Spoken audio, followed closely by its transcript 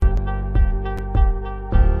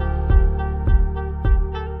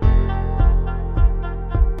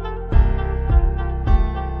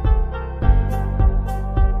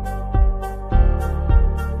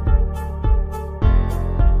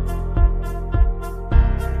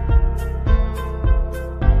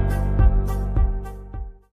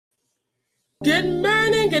Good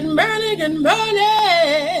morning, good morning, good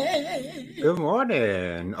morning. Good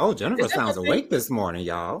morning. Oh, Jennifer Is that sounds the thing? awake this morning,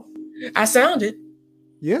 y'all. I sounded.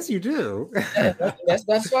 Yes, you do. That's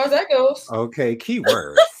as far as that goes. Okay,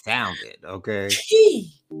 keyword sounded. Okay.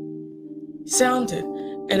 Key sounded,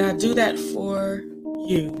 and I do that for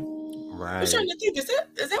you. I'm trying Right. to think. Is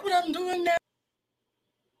that what I'm doing now?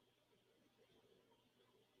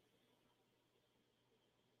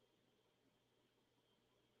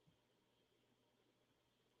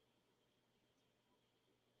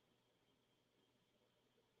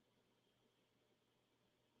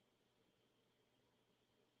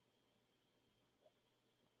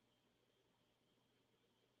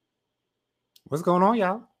 What's going on,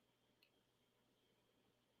 y'all?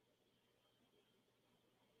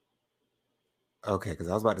 Okay, because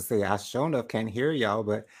I was about to say I sure enough can't hear y'all,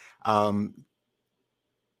 but um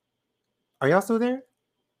are y'all still there?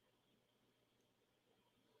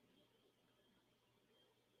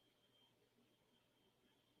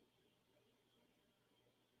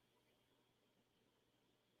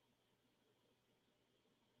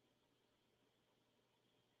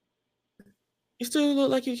 You still look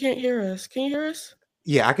like you can't hear us. Can you hear us?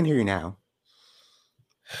 Yeah, I can hear you now.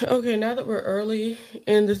 Okay, now that we're early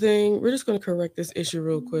in the thing, we're just going to correct this issue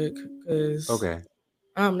real quick because Okay.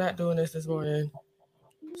 I'm not doing this morning.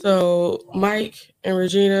 So, Mike and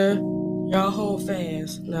Regina, y'all hold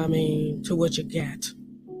fast, to what you got.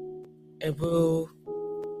 And we'll,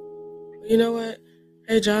 you know what?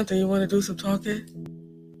 Hey, Jonathan, you want to do some talking?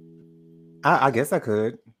 I guess I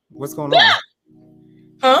could. What's going on?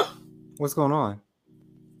 Huh? What's going on?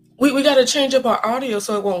 We got to change up our audio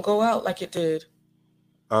so it won't go out like it did.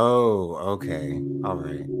 Oh, okay. All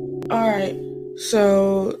right. All right.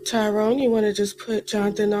 So, Tyrone, you want to just put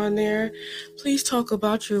Jonathan on there? Please talk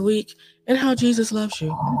about your week and how Jesus loves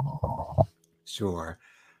you. Sure.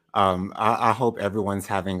 I hope everyone's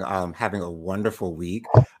having a wonderful week.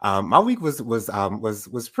 My week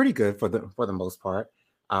was pretty good for the most part.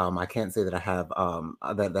 I can't say that I have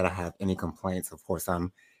that I have any complaints. Of course,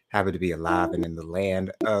 I'm happy to be alive and in the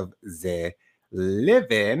land of the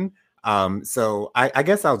living. So I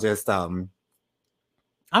guess I'll just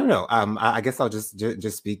I don't know. I guess I'll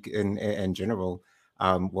just speak in general.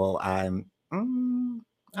 Well, I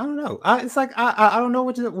don't know. It's like I don't know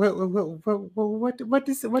what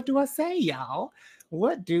do I say, y'all?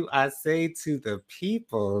 What do I say to the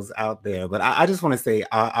peoples out there? But I just want to say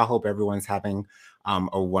I hope everyone's having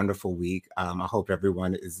a wonderful week. I hope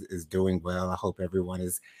everyone is doing well. I hope everyone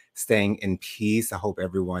is staying in peace. I hope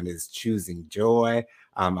everyone is choosing joy.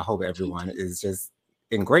 I hope everyone is just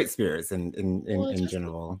in great spirits You want to in test it?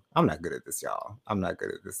 general. I'm not good at this, y'all. I'm not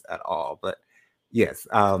good at this at all. But yes,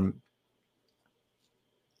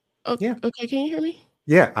 Okay, yeah, okay, can you hear me?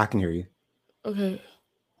 yeah, I can hear you. Okay.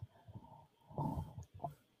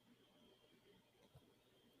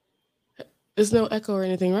 There's no echo or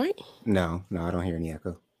anything, right? No, no, I don't hear any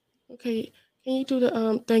echo. Okay. Can you do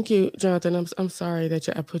the thank you, Jonathan. I'm sorry that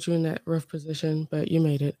I put you in that rough position, but you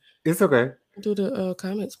made it. It's okay. Do the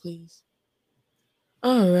comments, please.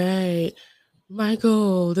 All right.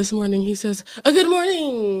 Michael, this morning he says, good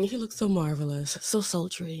morning. He looks so marvelous, so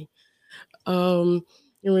sultry. Um,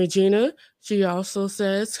 and Regina, she also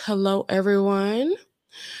says, hello, everyone.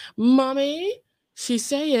 Mommy, she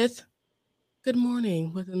saith, good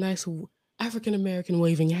morning, with a nice African American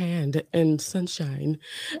waving hand and sunshine.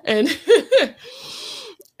 And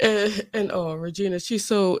and oh, Regina, she's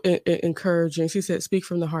so encouraging. She said, speak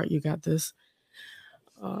from the heart, you got this.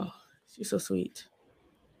 Oh, she's so sweet.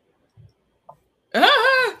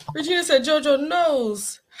 Ah! Regina said Jojo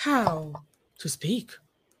knows how to speak.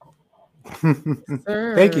 Thank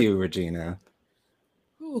Sir. you, Regina.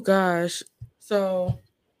 Oh gosh. So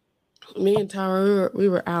me and Tyra, we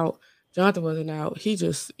were out. Jonathan wasn't out. He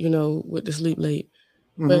just, went to sleep late.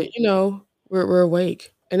 Hmm. But we're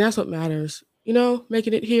awake. And that's what matters.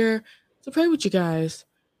 Making it here. So pray with you guys.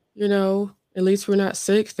 At least we're not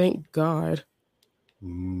sick, thank God.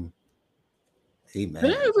 Mm, Did I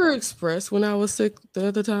amen. ever express when I was sick the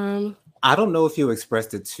other time? I don't know if you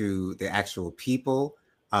expressed it to the actual people,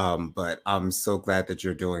 but I'm so glad that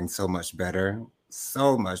you're doing so much better.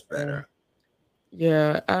 So much Yeah. better.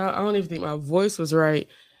 Yeah, I don't even think my voice was right.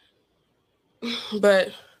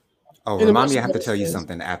 But Oh, in a remind much me, I have to better tell you sense.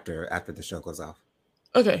 something after the show goes off.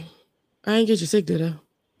 Okay. I didn't get you sick, did I?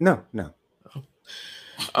 No, no. Oh.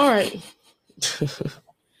 All right.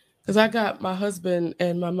 Because I got my husband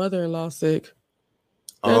and my mother in law sick.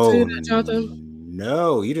 Did I tell you Oh that, Jonathan?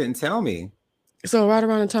 no, you didn't tell me. So right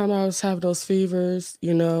around the time I was having those fevers,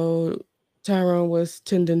 Tyrone was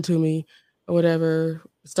tending to me or whatever.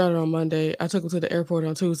 Started on Monday. I took him to the airport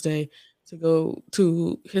on Tuesday. to go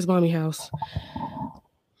to his mommy house,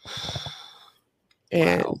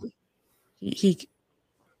 and Wow. he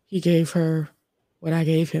gave her what I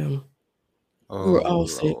gave him. We were all Oh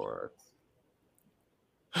sick. Lord.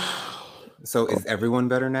 So is everyone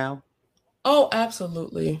better now? Oh,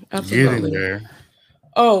 absolutely, Getting absolutely. there.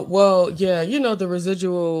 Oh well, yeah. You know the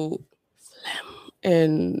residual phlegm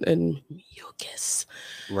and mucus.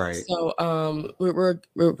 Right. So we're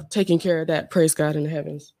taking care of that. Praise God in the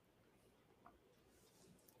heavens.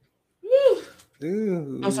 Whew.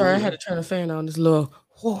 I'm sorry, I had Ooh. to turn the fan on. It's a little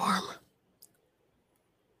warm.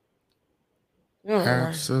 All right,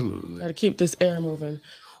 Absolutely. got to keep this air moving.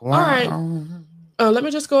 Wow. All right. Let me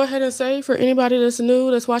just go ahead and say, for anybody that's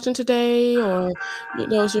new that's watching today, or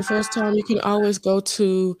it's your first time, you can always go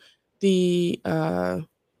to the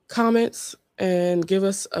comments and give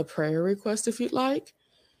us a prayer request if you'd like.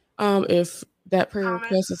 If that prayer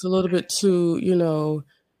request is a little bit too,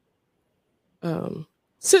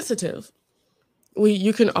 sensitive,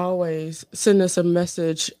 you can always send us a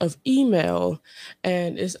message of email,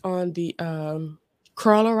 and it's on the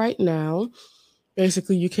crawler right now.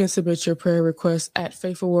 Basically, you can submit your prayer request at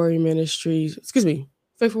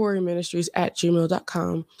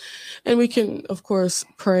faithfulwarriorministries@gmail.com. And we can, of course,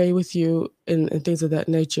 pray with you and things of that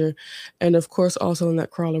nature. And of course, also in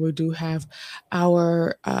that crawler, we do have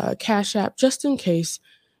our Cash App, just in case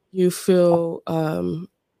you feel the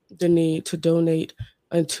need to donate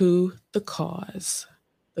unto the cause.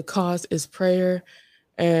 The cause is prayer.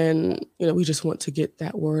 And, we just want to get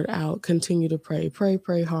that word out. Continue to pray,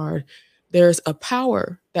 pray hard. There's a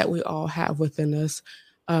power that we all have within us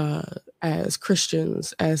as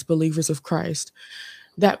Christians, as believers of Christ.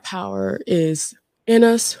 That power is in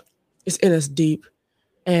us, it's in us deep.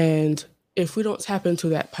 And if we don't tap into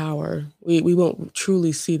that power, we won't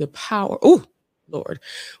truly see the power. Oh, Lord,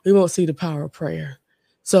 we won't see the power of prayer.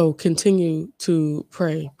 So continue to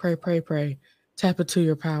pray. Tap into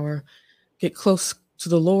your power. Get close to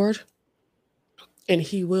the Lord, and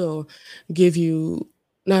He will give you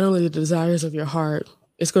not only the desires of your heart.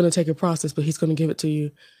 It's going to take a process, but He's going to give it to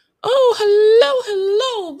you. Oh,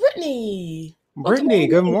 hello, Brittany. Welcome Brittany,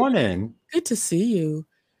 good in. morning. Good to see you.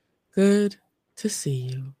 Good to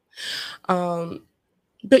see you.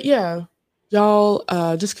 But yeah, y'all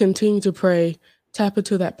just continue to pray, tap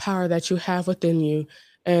into that power that you have within you,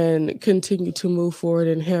 and continue to move forward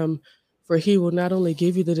in Him. For He will not only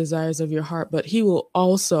give you the desires of your heart, but He will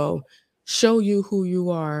also show you who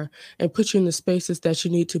you are and put you in the spaces that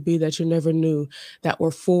you need to be, that you never knew that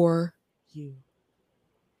were for you.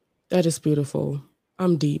 That is beautiful.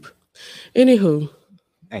 I'm deep. Anywho.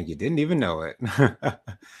 And you didn't even know it. Because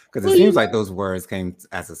Well, it seems like those words came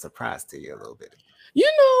as a surprise to you a little bit.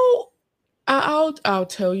 I'll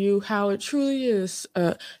tell you how it truly is.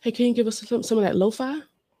 Hey, can you give us some of that lo-fi?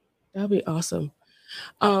 That'd be awesome.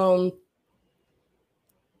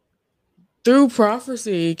 Through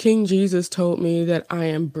prophecy, King Jesus told me that I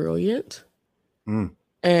am brilliant.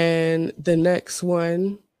 And the next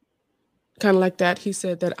one, kind of like that, he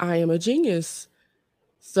said that I am a genius.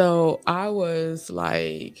 So I was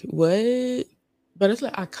like, what? But it's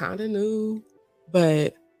like I kind of knew,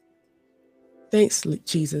 but thanks,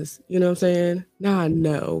 Jesus. You know what I'm saying? Now I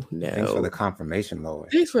know. No. Thanks for the confirmation, Lord.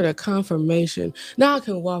 Thanks for the confirmation. Now I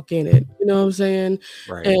can walk in it. You know what I'm saying?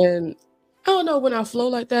 Right. And I don't know, when I flow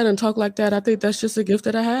like that and talk like that, I think that's just a gift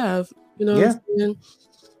that I have. You know what I'm saying?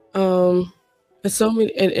 And so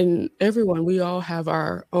many, and everyone, we all have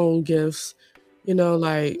our own gifts.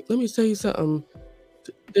 Like, let me tell you something.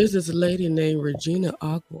 There's this lady named Regina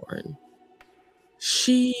Osborne.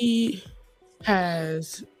 She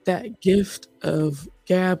has that gift of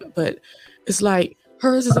gab, but it's like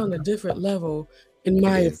hers is on a different level, in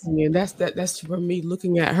my opinion. That's for me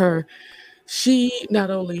looking at her. She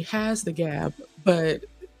not only has the gab, but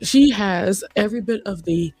she has every bit of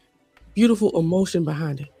the beautiful emotion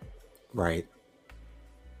behind it. Right.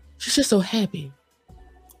 She's just so happy.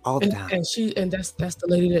 All the time. And that's the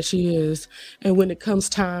lady that she is. And when it comes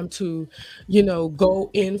time to, go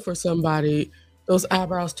in for somebody, those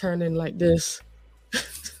eyebrows turn in like this.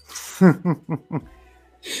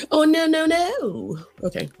 Oh, no.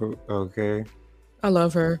 Okay. Okay. I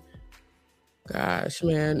love her. Gosh,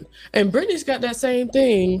 man. And Brittany's got that same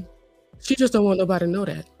thing. She just don't want nobody to know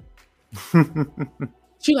that.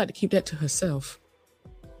 She like to keep that to herself.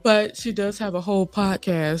 But she does have a whole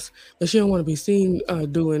podcast, but she don't want to be seen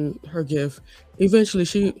doing her gift. She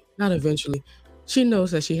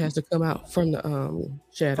knows that she has to come out from the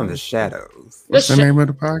shadows. From the shadows. What's the name of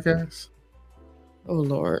the podcast? Oh,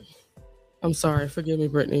 Lord. I'm sorry. Forgive me,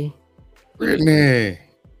 Brittany. Brittany.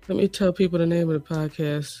 Let me tell people the name of the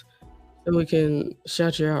podcast. so we can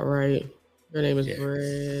shout you out right. Her name is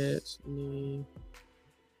Yes. Brittany.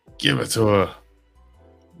 Give it to her.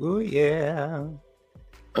 Oh yeah.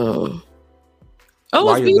 Oh,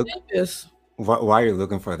 While it's you're B. look Davis. while you're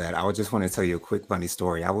looking for that, I just want to tell you a quick funny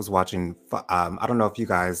story. I was watching. I don't know if you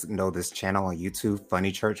guys know this channel on YouTube,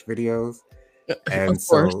 Funny Church Videos, and Of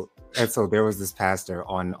course. so there was this pastor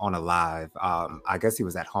on a live. I guess he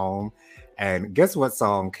was at home, and guess what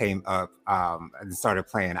song came up and started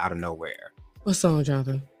playing out of nowhere? What song,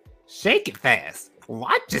 Jonathan? Shake It Fast.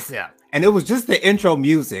 Watch yourself. And it was just the intro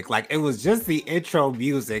music. Like it was just the intro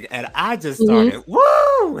music. And I just started,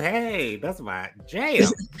 woo! Hey, that's my jam.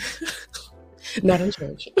 Not in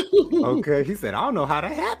church. Okay. He said, I don't know how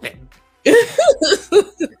that happened.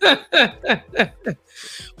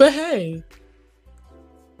 But hey,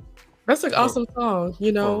 that's an awesome song,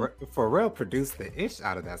 you know. For real, produced the ish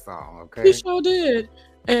out of that song. Okay. He sure did.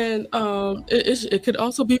 And it could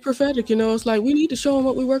also be prophetic, you know. It's like we need to show them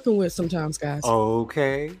what we're working with sometimes, guys.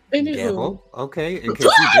 Okay. Anywho. Devil. Okay. In case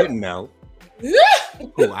you didn't know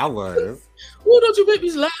who I was. Oh, don't you make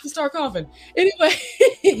me laugh and start coughing. Anyway,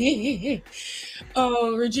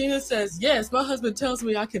 Regina says, yes, my husband tells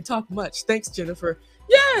me I can talk much. Thanks, Jennifer.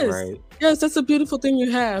 Yes. Right. Yes, that's a beautiful thing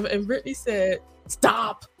you have. And Brittany said,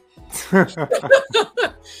 stop.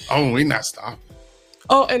 Oh, we not stopping.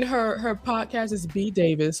 Oh, and her podcast is B.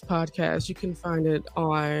 Davis Podcast. You can find it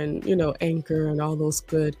on, you know, Anchor and all those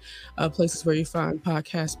good places where you find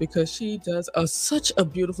podcasts, because she does such a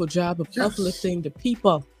beautiful job of uplifting the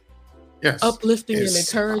people. Yes. Uplifting and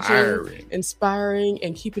encouraging, inspiring,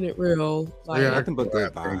 and keeping it real. Like, yeah, nothing but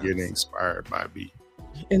good vibes. Getting inspired by B.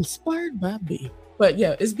 Inspired by B. But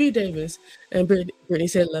yeah, it's B. Davis. And Brittany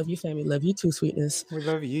said, love you, family. Love you too, sweetness. We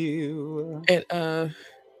love you. And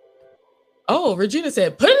Regina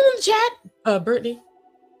said, put it in the chat, Brittany.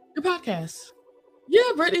 Your podcast.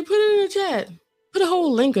 Yeah, Brittany, put it in the chat. Put a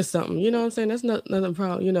whole link or something. You know what I'm saying? That's nothing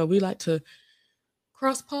problem. You know, we like to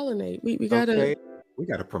cross-pollinate. We gotta. Okay. We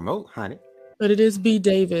gotta promote, honey. But it is B.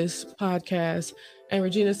 Davis Podcast. And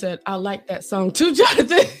Regina said, I like that song too,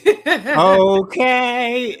 Jonathan.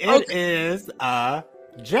 Okay. It is a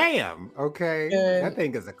jam. Okay. And that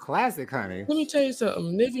thing is a classic, honey. Let me tell you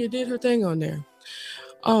something. Nivea did her thing on there.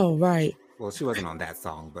 Oh, right. Well, she wasn't on that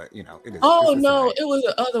song, but you know, it is. Oh no, it was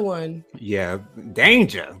the other one. Yeah,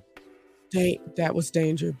 Danger. That was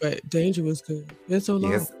Danger, but Danger was good. Been so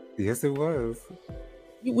long. Yes, it was.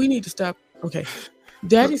 We need to stop. Okay.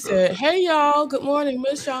 Daddy said, hey y'all, good morning.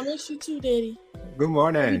 Miss y'all, miss you too, Daddy. Good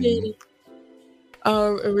morning. Hey,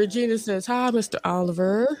 Daddy. Regina says, hi, Mr.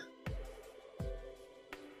 Oliver.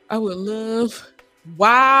 I would love.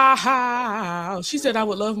 Wow. She said I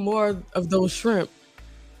would love more of those shrimp.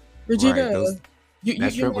 Regina, right,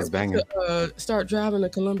 that shrimp was banging. Start driving to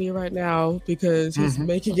Columbia right now because he's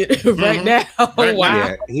making it right now. Right.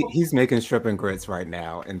 Wow. Yeah, he's making shrimp and grits right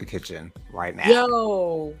now in the kitchen right now.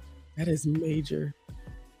 Yo, that is major.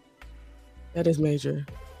 That is major.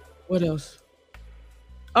 What else?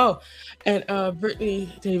 Oh, and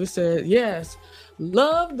Brittany Davis said, yes,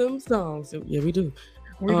 love them songs. Yeah, we do.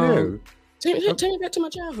 We do. Take me back to my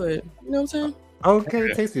childhood. You know what I'm saying? Okay,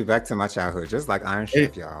 it takes me back to my childhood, just like Iron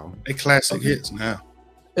Chef, y'all. They classic hits now.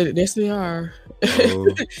 Yes, they are.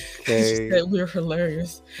 Okay. She said we're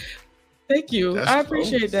hilarious. Thank you. I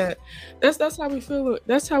appreciate that. That's how we feel.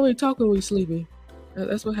 That's how we talk when we sleepy.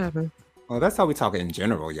 That's what happened. Well, that's how we talk in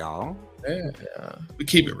general, y'all. Yeah. We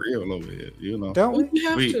keep it real over here, you know. Don't we? We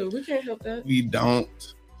have to. We can't help that. We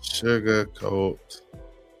don't sugarcoat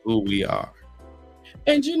who we are.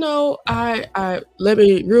 And you know, I let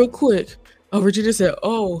me real quick. Regina said,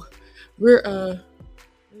 "Oh, we're what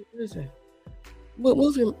is it?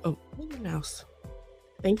 Move your mouse."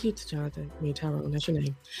 Thank you to Jonathan. I mean Tyrone, that's your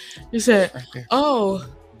name. You said, "Oh,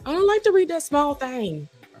 I don't like to read that small thing."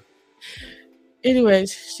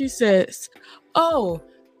 Anyways, she says, "Oh,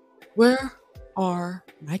 where are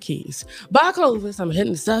my keys? Bye, Clovis. I'm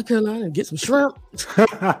heading to South Carolina and get some shrimp."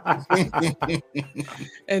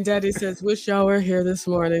 And Daddy says, wish y'all were here this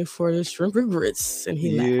morning for the shrimp and grits. And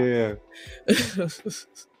he laughed.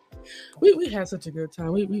 we had such a good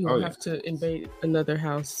time. We will have to invade another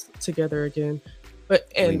house together again. But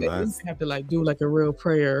we have to do a real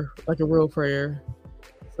prayer,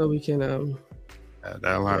 so we can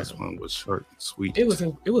that last one was short and sweet. It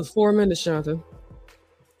was 4 minutes, Jonathan.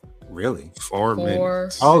 Really? 4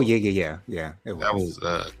 minutes. Oh yeah. That was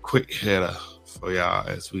a quick hitter for y'all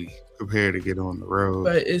as we prepare to get on the road.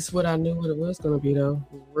 But it's what I knew what it was going to be, though,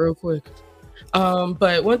 real quick.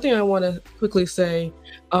 But one thing I want to quickly say,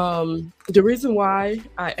 the reason why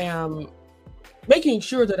I am making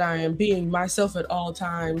sure that I am being myself at all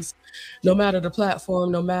times, no matter the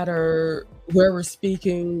platform, no matter where we're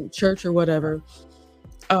speaking, church or whatever.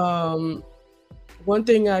 Um, One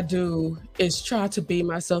thing I do is try to be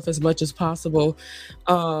myself as much as possible.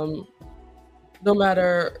 Um, no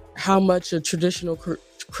matter how much a traditional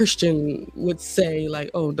Christian would say,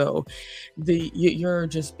 like, "Oh no, you're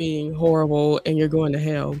just being horrible and you're going to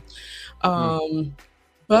hell." Um,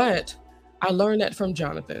 but I learned that from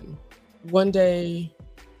Jonathan. One day,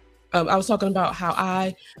 I was talking about how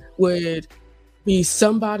I would be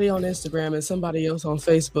somebody on Instagram and somebody else on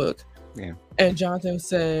Facebook, Yeah. and Jonathan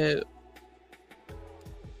said,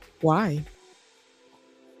 "Why?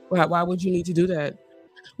 Why would you need to do that?"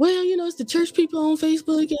 Well, it's the church people on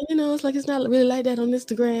Facebook, and it's like it's not really like that on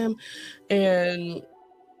Instagram. And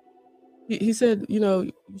he said,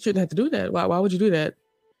 you shouldn't have to do that. Why would you do that?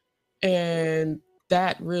 And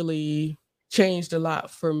that really changed a lot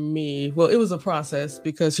for me. Well, it was a process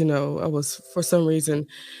because I was, for some reason,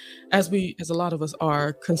 as a lot of us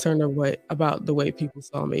are, concerned about the way people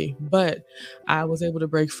saw me. But I was able to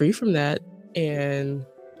break free from that, and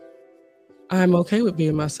I'm okay with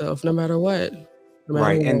being myself no matter what, no matter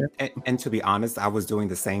Right. where. And to be honest, I was doing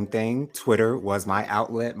the same thing. Twitter was my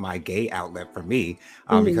outlet, my gay outlet for me,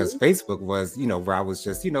 because Mhm. Facebook was, where I was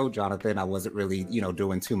just, Jonathan. I wasn't really,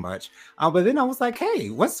 doing too much. But then I was like, hey,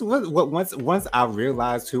 what once I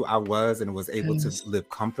realized who I was and was able to Yes, live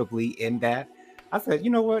comfortably in that, I said,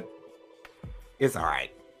 you know what? It's all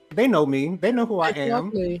right. They know me. They know who I am.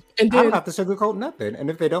 exactly. And I don't then have to sugarcoat nothing. And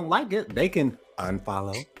if they don't like it, they can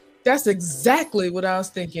unfollow. that's exactly what I was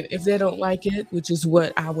thinking. If they don't like it, which is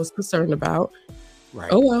what I was concerned about, oh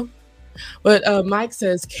Right. well. But Mike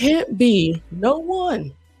says, can't be no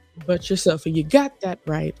one but yourself. And you got that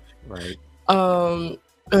right. Right.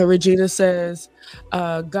 Regina says,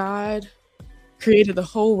 God created the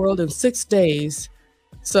whole world in 6 days.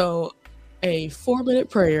 So a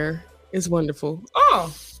 4-minute prayer is wonderful.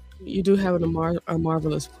 Oh, you do have a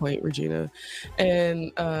marvelous point, Regina.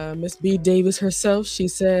 And Miss B. Davis herself, she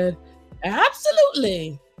said,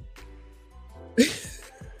 absolutely.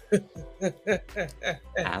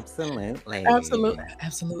 Absolutely.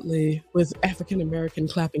 Absolutely, with African American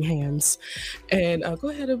clapping hands. And go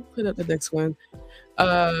ahead and put up the next one.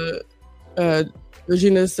 Uh, uh,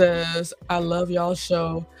 Regina says, I love y'all's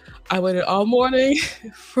show. I waited all morning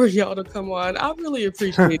for y'all to come on. I really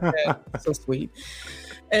appreciate that. So sweet.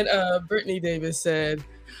 And Brittany Davis said,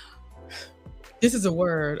 this is a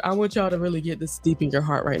word. I want y'all to really get this deep in your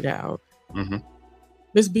heart right now. Mm-hmm.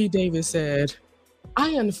 Miss B. Davis said,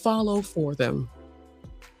 I unfollow for them.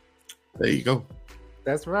 There you go.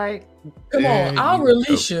 That's right. Come There on, I'll you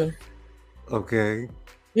release go. you. Okay.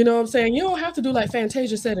 You know what I'm saying? You don't have to do like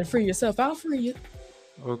Fantasia said and free yourself. I'll free you.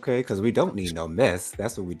 Okay, because we don't need no mess.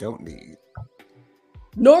 That's what we don't need.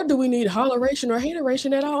 Nor do we need holleration or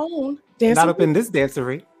hateration at our own. Not up in this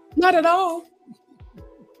dancery. Not at all.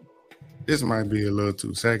 This might be a little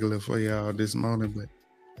too secular for y'all this morning, but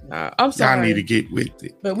I'm sorry. y'all need to get with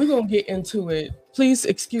it. But we're going to get into it. Please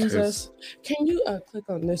excuse us. Can you click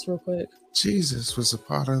on this real quick? Jesus was a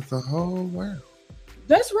part of the whole world.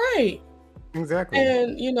 That's right. Exactly.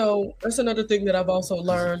 And, that's another thing that I've also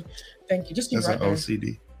learned. Thank you. Just keep That's right an there.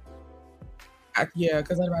 OCD. Yeah,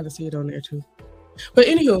 because I'd rather see it on there too. But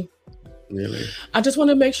anywho, Really? I just want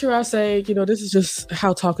to make sure I say, this is just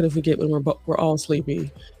how talkative we get when we're all sleepy.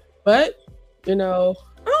 But, I don't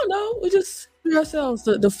know. We just be ourselves.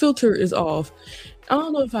 The filter is off. I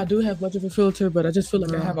don't know if I do have much of a filter, but I just feel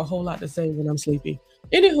like I have a whole lot to say when I'm sleepy.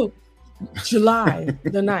 Anywho, July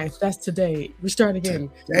the 9th. That's today. We start again.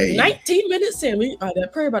 Today. 19 minutes in.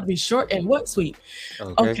 That prayer about to be short and what? Sweet.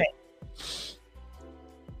 Okay.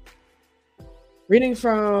 Reading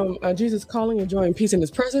from Jesus Calling, Enjoying Peace in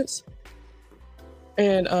His Presence.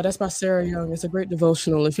 And that's by Sarah Young. It's a great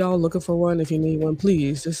devotional. If y'all looking for one, if you need one,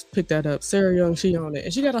 please just pick that up. Sarah Young, she on it.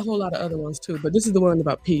 And she got a whole lot of other ones too. But this is the one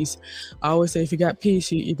about peace. I always say if you got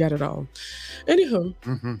peace, you got it all.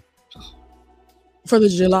 Anywho, for the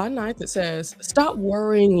July 9th, it says, stop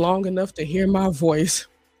worrying long enough to hear my voice.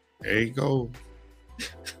 There you go.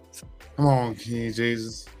 Come on, King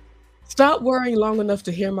Jesus. Stop worrying long enough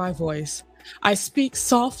to hear my voice. I speak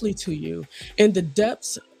softly to you in the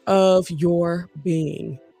depths of your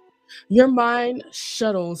being. Your mind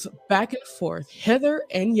shuttles back and forth, hither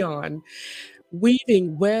and yon,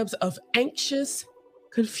 weaving webs of anxious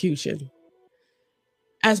confusion.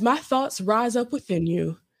 As my thoughts rise up within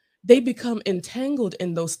you, they become entangled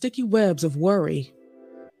in those sticky webs of worry.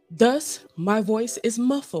 Thus, my voice is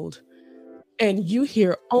muffled, and you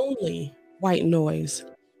hear only white noise.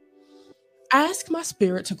 Ask my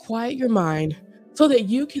spirit to quiet your mind so that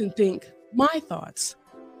you can think my thoughts.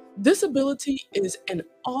 This ability is an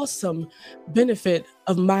awesome benefit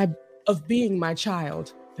of being my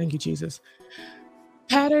child. Thank you, Jesus.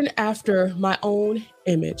 Pattern after my own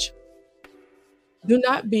image. Do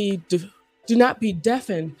not be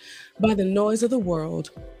deafened by the noise of the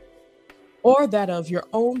world or that of your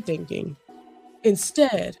own thinking.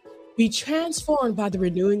 Instead, be transformed by the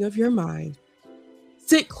renewing of your mind.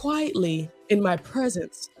 Sit quietly in my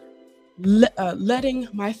presence, letting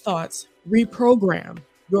my thoughts reprogram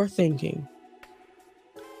your thinking.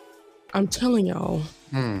 I'm telling y'all.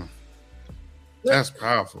 That's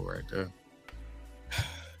powerful right there.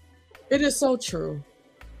 It is so true.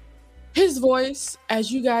 His voice,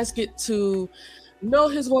 as you guys get to know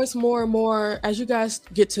his voice more and more, as you guys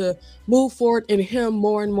get to move forward in him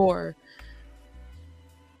more and more,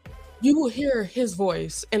 you will hear his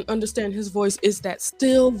voice and understand his voice is that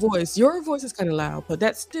still voice. Your voice is kind of loud, but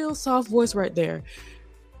that still soft voice right there,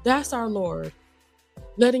 that's our Lord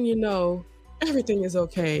letting you know everything is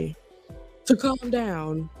okay, to calm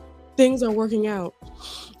down, things are working out.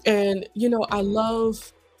 And, I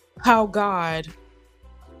love how God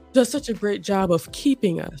does such a great job of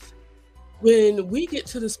keeping us. When we get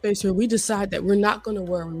to the space where we decide that we're not going to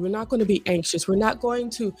worry, we're not going to be anxious, we're not going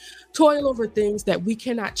to toil over things that we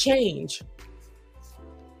cannot change.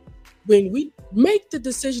 When we make the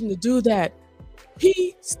decision to do that,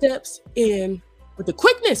 he steps in with the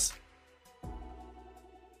quickness,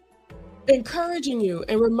 encouraging you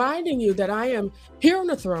and reminding you that I am here on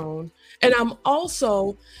the throne, and I'm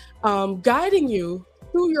also guiding you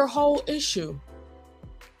through your whole issue.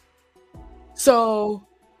 So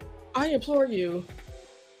I implore you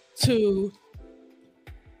to,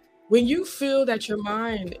 when you feel that your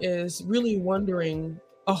mind is really wondering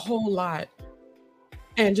a whole lot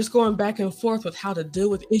and just going back and forth with how to deal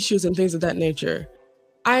with issues and things of that nature,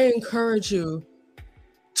 I encourage you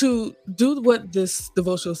to do what this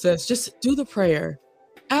devotional says. Just do the prayer.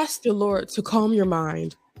 Ask the Lord to calm your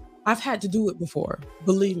mind. I've had to do it before,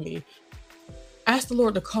 believe me. Ask the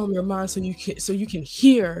Lord to calm your mind so you can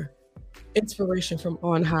hear inspiration from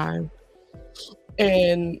on high.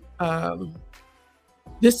 And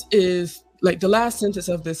this is like the last sentence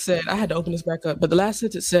of this said, I had to open this back up, but the last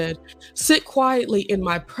sentence said, sit quietly in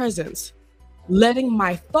my presence, letting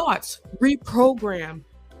my thoughts reprogram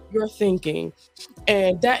your thinking.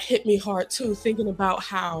 And that hit me hard too, thinking about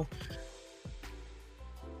how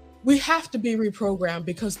we have to be reprogrammed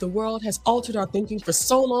because the world has altered our thinking for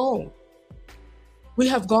so long. We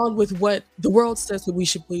have gone with what the world says that we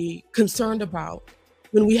should be concerned about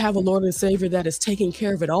when we have a Lord and Savior that is taking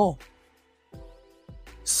care of it all.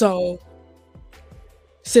 So,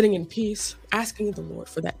 sitting in peace, asking the Lord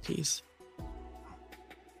for that peace,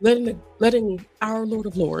 letting our Lord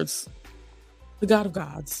of Lords, the God of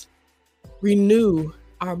gods, renew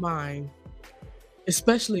our mind,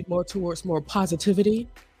 especially more towards more positivity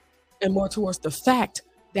and more towards the fact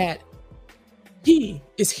that he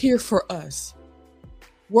is here for us,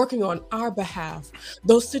 working on our behalf.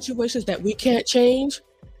 Those situations that we can't change,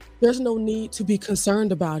 there's no need to be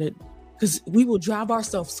concerned about it because we will drive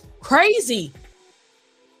ourselves crazy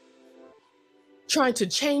trying to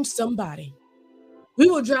change somebody. We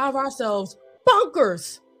will drive ourselves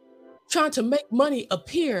bonkers trying to make money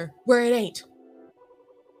appear where it ain't.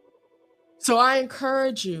 So I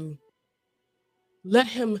encourage you, let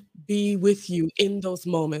him be with you in those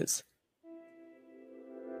moments.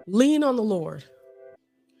 Lean on the Lord,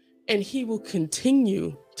 and he will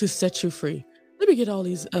continue to set you free. Let me get all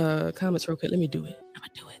these comments real quick. Let me do it. I'm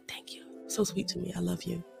gonna do it. Thank you. So sweet to me. I love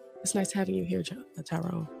you. It's nice having you here,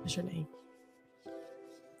 Tyrone. That's your name.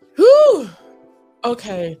 Whew.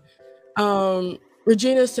 Okay.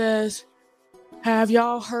 Regina says, have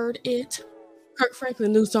y'all heard it? Kirk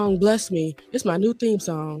Franklin new song, Bless Me. It's my new theme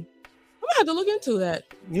song. I'm gonna have to look into that.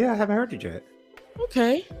 Yeah, I haven't heard it yet.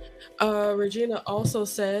 Okay. Regina also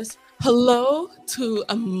says, hello to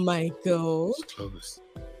Michael. It's Clovis.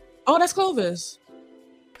 Oh, that's Clovis.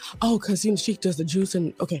 Oh, because she does the juice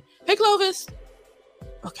and okay. Hey, Clovis.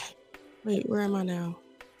 Okay. Wait, where am I now?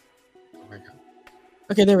 Oh my God.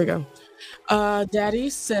 Okay, there we go. Daddy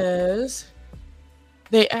says,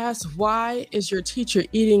 they asked, why is your teacher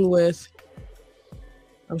eating with...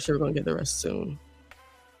 I'm sure we're going to get the rest soon.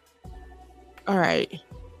 All right.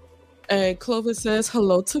 And Clovis says,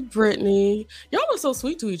 hello to Brittany. Y'all are so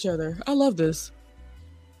sweet to each other. I love this.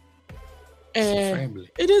 And family.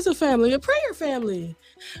 It is a family, a prayer family.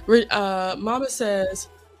 Mama says,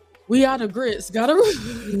 we out of grits. Gotta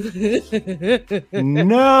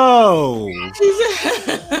No.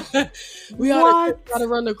 We gotta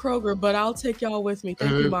run to Kroger, but I'll take y'all with me.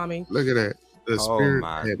 Thank you, Mommy. Look at that. The Oh spirit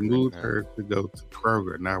my had moved goodness. her to go to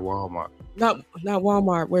Kroger, not Walmart, Not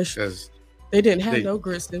Walmart, where because they didn't have they no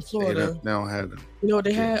grits in they Florida. don't have them. You know what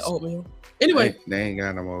they had? Grits. Oatmeal. Anyway, They ain't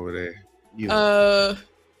got them over there. Either.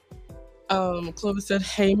 Clovis said,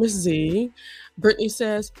 "Hey, Miss Z." Brittany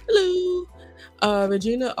says, "Hello."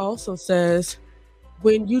 Regina also says,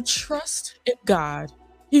 "When you trust in God,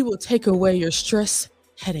 He will take away your stress,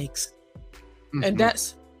 headaches," and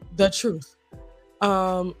that's the truth.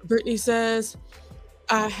 Brittany says,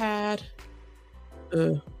 "I had,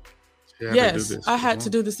 yes, I had to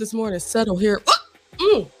do this morning. Settle here."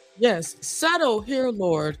 Yes, settle here,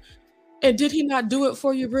 Lord. And did He not do it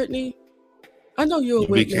for you, Brittany? I know you're a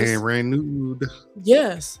witness. Became renewed.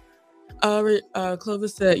 Yes.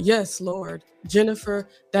 Clovis said, "Yes, Lord." Jennifer,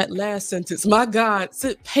 that last sentence, my God,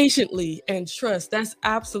 sit patiently and trust. That's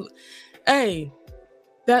absolute. Hey,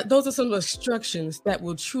 those are some instructions that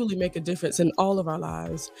will truly make a difference in all of our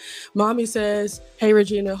lives. Mommy says, "Hey,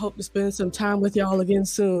 Regina, hope to spend some time with y'all again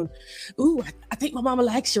soon." Ooh, I think my mama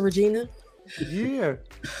likes you, Regina. Yeah.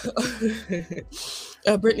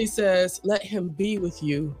 Brittany says, "Let Him be with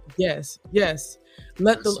you." Yes.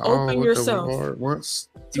 Let them open yourself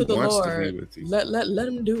to the Lord. Let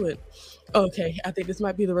Him do it. Okay, I think this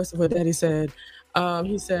might be the rest of what Daddy said.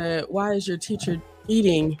 He said, "Why is your teacher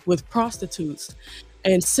eating with prostitutes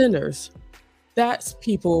and sinners?" That's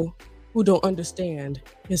people who don't understand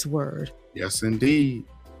His word. Yes, indeed.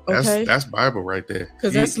 Okay, that's Bible right there.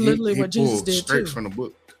 Because that's literally what Jesus did straight too. from the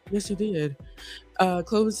book. Yes, He did.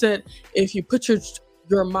 Clovis said, "If you put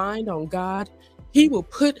your mind on God, He will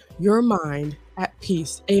put your mind at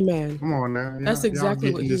peace." Amen. Come on now. That's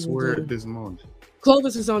exactly what He this will word do. this morning.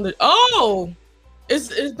 Clovis is on the it's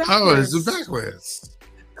backwards. Oh, it's backwards.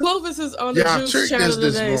 Clovis is on the Juice channel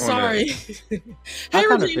today. Sorry. Hey, I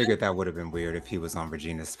kind of figured that would have been weird if he was on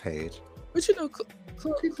Regina's page. But you know,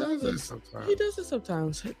 he does it sometimes. He does it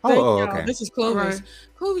sometimes. Okay. This is Clovis. Right.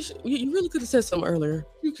 Clovis, you really could have said something earlier.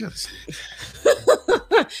 You could have said.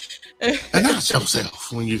 Announce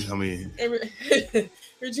yourself when you come in. And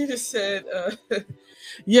Regina said,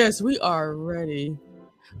 "Yes, we are ready."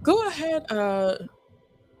 Go ahead,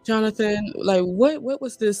 Jonathan. Like, what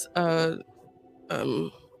was this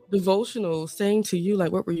devotional saying to you?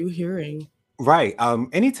 Like, what were you hearing? Right.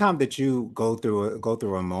 Anytime that you go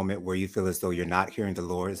through a moment where you feel as though you're not hearing the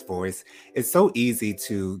Lord's voice, it's so easy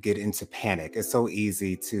to get into panic. It's so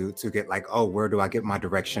easy to get like, oh, where do I get my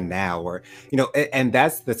direction now? Or, and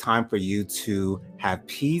that's the time for you to have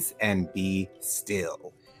peace and be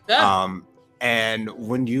still. Yeah. And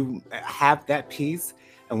when you have that peace,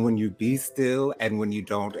 and when you be still, and when you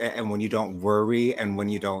don't worry, and when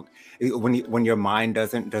your mind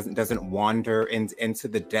doesn't wander into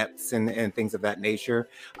the depths and things of that nature,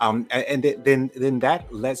 then that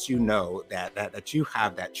lets you know that you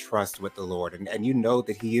have that trust with the Lord, and you know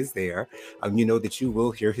that He is there, you know that you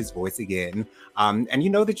will hear His voice again, and you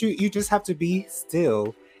know that you just have to be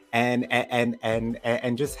still and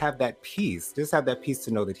just have that peace, to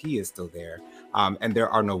know that He is still there, and there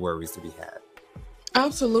are no worries to be had.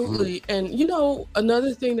 Absolutely. And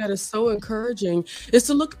another thing that is so encouraging is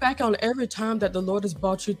to look back on every time that the Lord has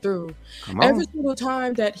brought you through. Every single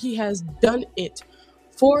time that He has done it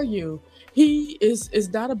for you. He is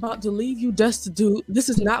not about to leave you destitute. This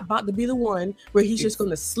is not about to be the one where He's just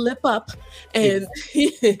going to slip up and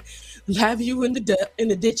have you in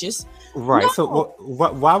the ditches. Right. No. So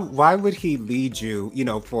why would He lead you,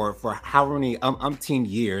 for how many umpteen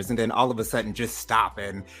years, and then all of a sudden just stop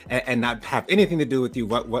and not have anything to do with you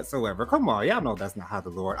whatsoever? Come on, y'all know that's not how the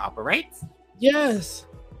Lord operates. Yes.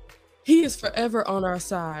 He is forever on our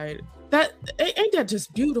side. That ain't that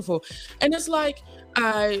just beautiful? And it's like,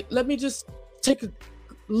 let me just take a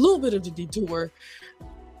little bit of the detour.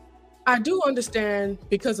 I do understand,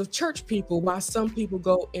 because of church people, why some people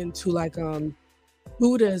go into like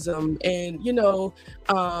Buddhism and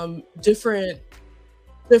different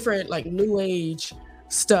like New Age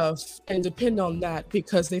stuff, and depend on that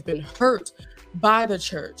because they've been hurt by the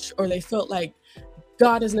church, or they felt like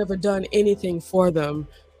God has never done anything for them.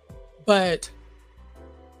 But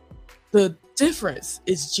the difference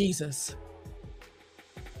is Jesus.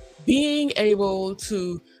 Being able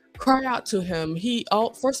to cry out to Him,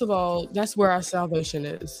 first of all, that's where our salvation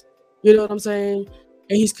is. You know what I'm saying?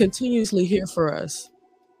 And He's continuously here for us.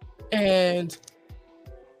 And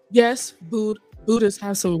yes, Buddhists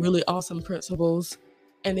have some really awesome principles,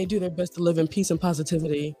 and they do their best to live in peace and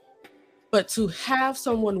positivity. But to have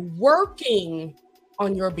someone working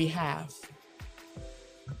on your behalf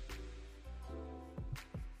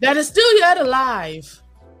that is still yet alive.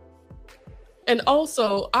 And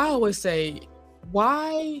also, I always say,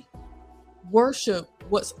 why worship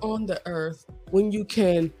what's on the earth when you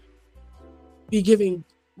can be giving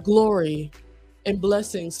glory and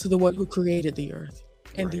blessings to the one who created the earth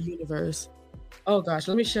and the Right. universe. Oh gosh,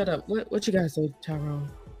 let me shut up. What you guys say, Tyrone?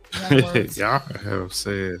 You have words? Y'all have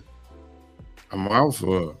said a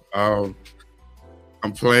mouthful.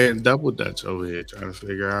 I'm playing double dutch over here, trying to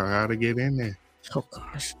figure out how to get in there. Oh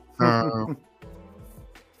gosh.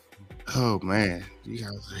 Oh man, you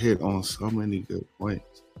guys hit on so many good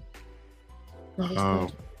points. That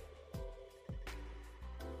was good.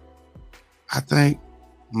 I think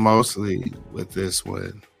mostly with this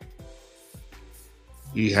one,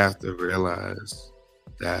 you have to realize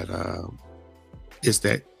that it's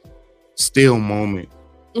that still moment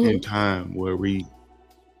in time where we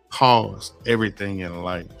pause everything in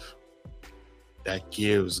life that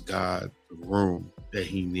gives God the room that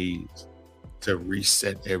he needs to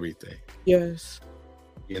reset everything. Yes.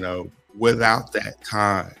 You know, without that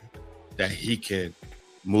time that he can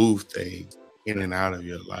move things in and out of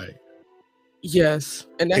your life. Yes.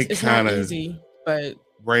 And that's It it's not kinda easy, but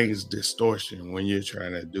brings distortion when you're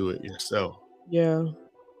trying to do it yourself, yeah.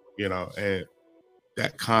 you know, and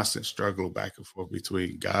that constant struggle back and forth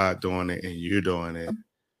between God doing it and you doing it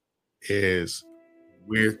is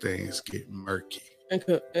where things get murky And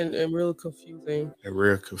real confusing. and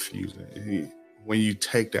real confusing. When you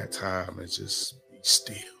take that time and just be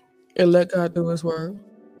still. And let God do his work.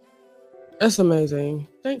 That's amazing.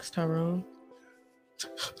 Thanks, Tyrone.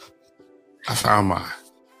 I found my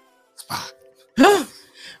spot.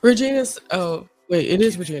 Regina's it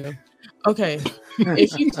is Regina. Okay.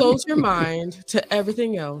 If you close your mind to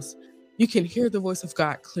everything else, you can hear the voice of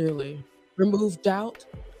God clearly. Remove doubt,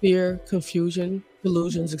 fear, confusion,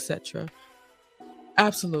 delusions, etc.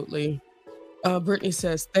 Absolutely. Brittany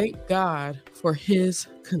says, thank God for his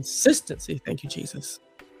consistency. Thank you, Jesus.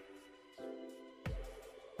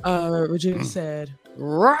 Regina said,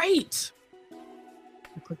 right.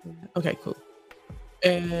 Okay, cool.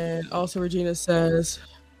 And also Regina says,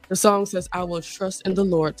 the song says, I will trust in the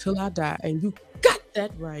Lord till I die. And you got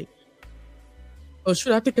that right. Oh,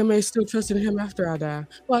 shoot, I think I may still trust in him after I die.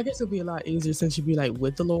 Well, I guess it'll be a lot easier since you'd be like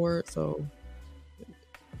with the Lord. So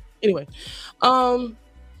anyway, I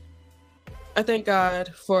thank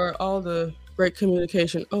God for all the great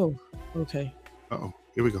communication. Oh, okay. Uh-oh,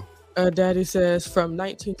 here we go. Daddy says, from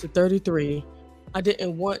 19 to 33, I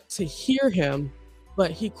didn't want to hear him,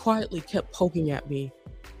 but he quietly kept poking at me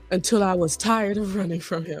until I was tired of running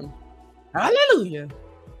from him. Hallelujah.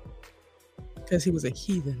 Because he was a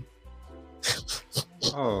heathen.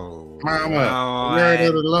 Oh, Mama, the word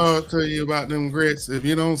of the Lord tell you about them grits. If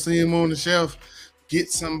you don't see them on the shelf,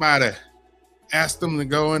 get somebody. Ask them to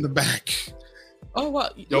go in the back. Oh, well.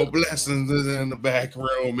 Your blessings is in the back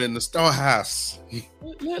room in the storehouse.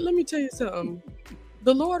 Let me tell you something.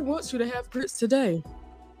 The Lord wants you to have grits today.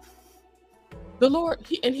 The Lord,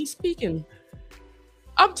 he's speaking.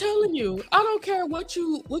 I'm telling you, I don't care what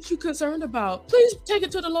you concerned about. Please take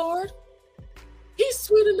it to the Lord. He's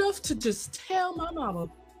sweet enough to just tell my mama,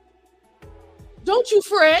 don't you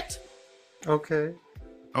fret. Okay.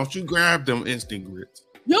 Don't you grab them instant grits.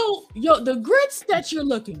 Yo, the grits that you're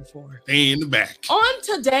looking for. They in the back. On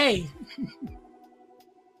today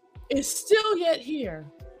is still yet here.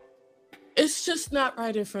 It's just not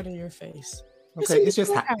right in front of your face. Okay, it's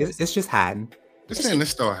just hiding. It's in the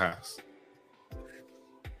storehouse.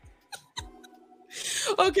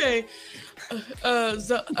 Okay.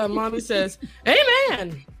 Mommy says,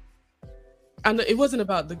 amen. I know it wasn't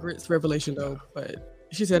about the grits revelation though, but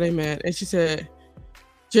she said amen. And she said,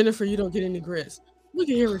 Jennifer, you don't get any grits. Look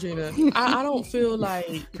at here, Regina. I don't feel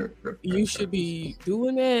like you should be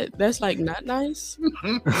doing that. That's like not nice.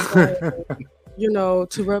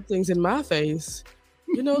 To rub things in my face.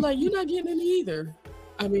 Like you're not getting any either.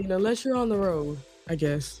 I mean, unless you're on the road, I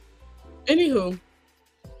guess. Anywho.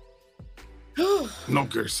 No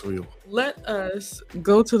grits for you. Let us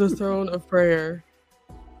go to the throne of prayer.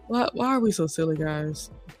 Why are we so silly, guys?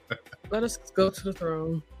 Let us go to the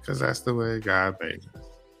throne. Because that's the way God made us.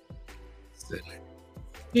 Silly.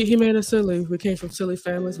 He made us silly. We came from silly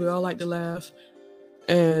families. We all like to laugh.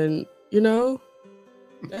 And,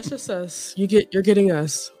 that's just us. You're getting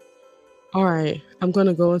us. All right. I'm going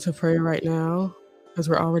to go into prayer right now because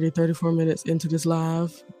we're already 34 minutes into this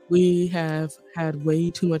live. We have had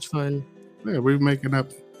way too much fun. Yeah, we're making up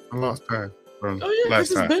a lost time from because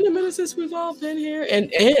last time. It's been a minute since we've all been here.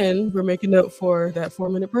 And we're making up for that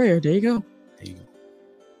 4-minute prayer. There you go.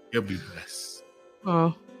 You'll be blessed.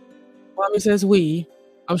 Oh, Mommy says we.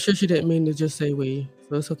 I'm sure she didn't mean to just say we,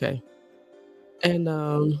 so it's okay. And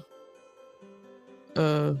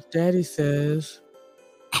Daddy says,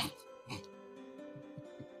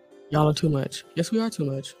 y'all are too much. Yes, we are too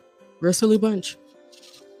much. We're a silly bunch.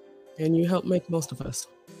 And you help make most of us.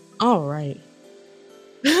 All right.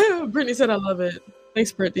 Brittany said, I love it.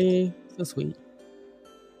 Thanks, Brittany. So sweet.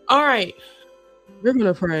 All right. We're going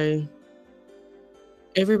to pray.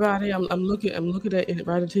 Everybody, I'm looking at it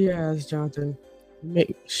right into your eyes, Jonathan.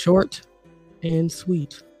 Make short and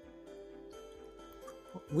sweet.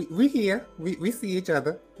 We here. We see each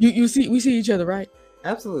other. We see each other, right?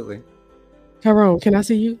 Absolutely. Tyrone, can I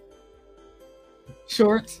see you?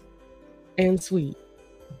 Short and sweet.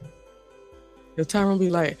 If Tyrone be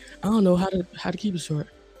like, I don't know how to keep it short.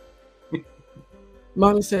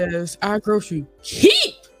 Mommy says, I grocery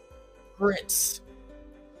keep grits.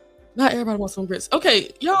 Not everybody wants some grits.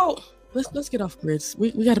 Okay, y'all, let's get off grits.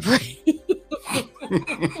 We gotta pray.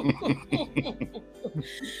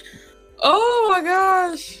 Oh my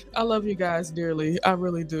gosh, I love you guys dearly. I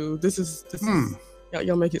really do. This is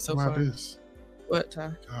y'all make it so fun. This? What,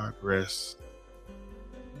 Ty? God rest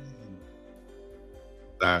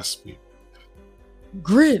thy spirit.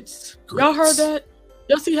 Grits. Y'all heard that?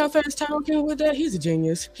 Y'all see how fast Tyrone came with that? He's a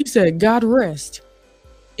genius. He said, God rest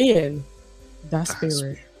in thy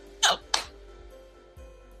spirit. Oh.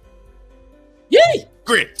 Yay!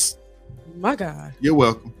 Grits. My God. You're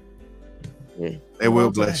welcome. Yeah. They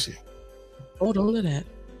will bless you. Hold on to that.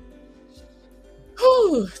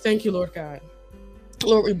 Whew. Thank you, Lord God.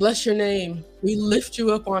 Lord, we bless your name. We lift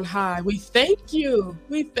you up on high. We thank you.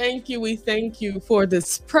 We thank you. We thank you for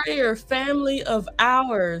this prayer family of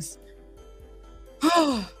ours.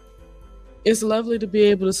 It's lovely to be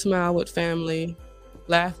able to smile with family,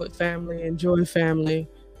 laugh with family, enjoy family.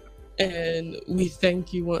 And we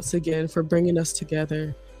thank you once again for bringing us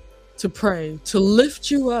together to pray, to lift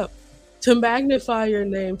you up, to magnify your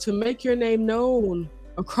name, to make your name known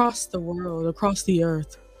across the world, across the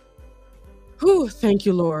earth. Whew, thank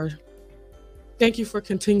you, Lord. Thank you for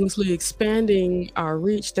continuously expanding our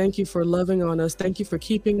reach. Thank you for loving on us. Thank you for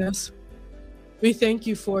keeping us. We thank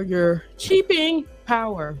you for your keeping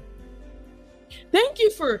power. Thank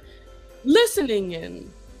you for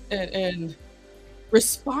listening and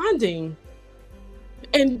responding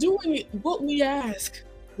and doing what we ask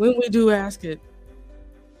when we do ask it.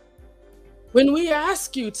 When we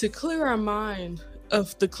ask you to clear our mind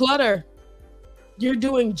of the clutter, you're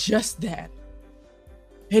doing just that.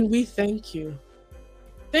 And we thank you.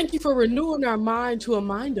 Thank you for renewing our mind to a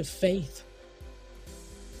mind of faith.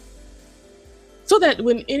 So that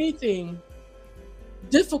when anything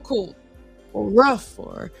difficult or rough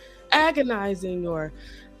or agonizing or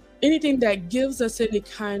anything that gives us any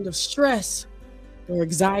kind of stress or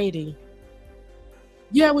anxiety,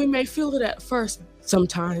 yeah, we may feel it at first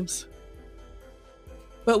sometimes,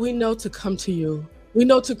 but we know to come to you. We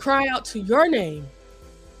know to cry out to your name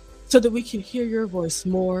so that we can hear your voice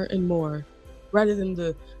more and more, rather than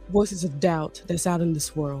the voices of doubt that's out in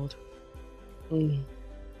this world.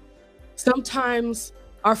 Sometimes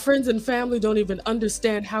our friends and family don't even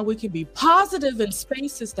understand how we can be positive in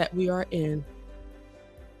spaces that we are in.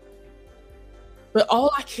 But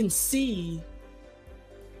all I can see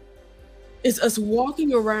is us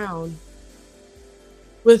walking around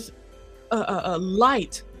with a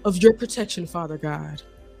light of your protection, Father God.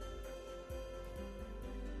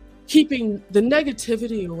 Keeping the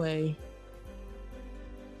negativity away.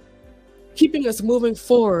 Keeping us moving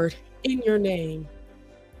forward in your name.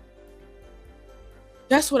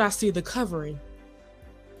 That's what I see, the covering.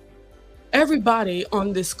 Everybody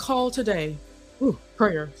on this call today,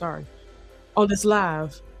 on this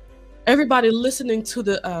live, everybody listening to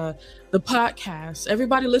the podcast,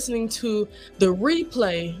 everybody listening to the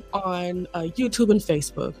replay on YouTube and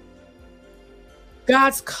Facebook.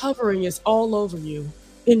 God's covering is all over you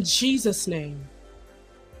in Jesus' name.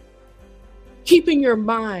 Keeping your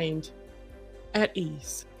mind at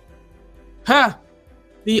ease.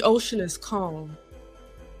 The ocean is calm.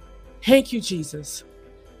 Thank you, Jesus.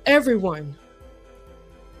 Everyone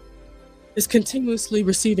is continuously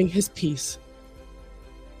receiving his peace.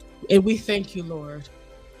 And we thank you, Lord.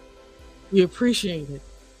 We appreciate it.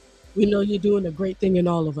 We know you're doing a great thing in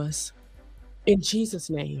all of us. In Jesus'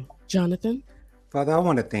 name. Jonathan? Father, I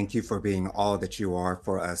want to thank you for being all that you are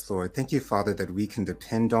for us, Lord. Thank you, Father, that we can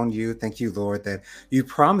depend on you. Thank you, Lord, that you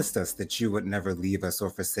promised us that you would never leave us or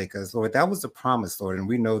forsake us. Lord, that was a promise, Lord, and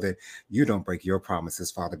we know that you don't break your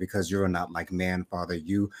promises, Father, because you're not like man, Father.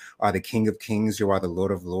 You are the King of Kings. You are the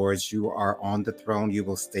Lord of Lords. You are on the throne. You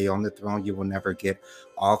will stay on the throne. You will never get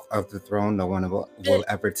off of the throne. No one will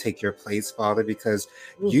ever take your place, Father, because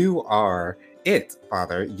you are it,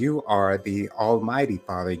 Father. You are the Almighty,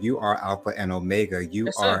 Father. You are Alpha and Omega. You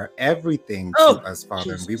are everything to us,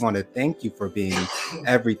 Father. And we want to thank you for being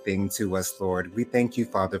everything to us, Lord. We thank you,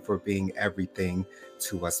 Father, for being everything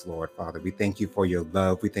to us, Lord, Father. We thank you for your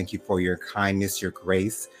love. We thank you for your kindness, your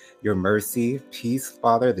grace, your mercy, peace,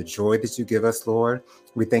 Father, the joy that you give us, Lord.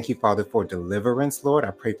 We thank you, Father, for deliverance, Lord.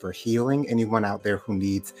 I pray for healing. Anyone out there who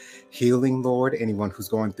needs healing, Lord, anyone who's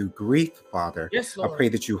going through grief, Father, Yes, I Lord. pray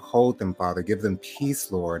that you hold them, Father. Give them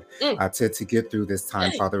peace, Lord, to get through this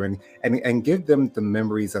time, Father, and give them the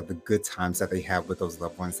memories of the good times that they have with those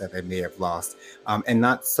loved ones that they may have lost, and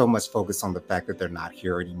not so much focus on the fact that they're not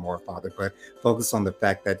here anymore, Father, but focus on the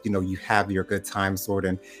fact that you have your good times, Lord,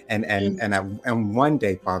 and one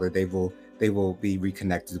day, Father, they will be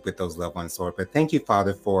reconnected with those loved ones, Lord. But thank you,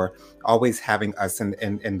 Father, for always having us in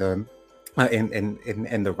the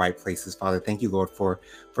in the right places, Father. Thank you, Lord, for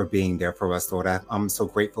being there for us, Lord. I'm so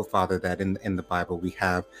grateful, Father, that in the Bible we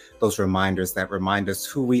have those reminders that remind us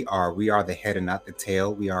who we are. We are the head and not the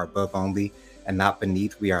tail. We are above only and not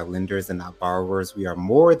beneath. We are lenders and not borrowers. We are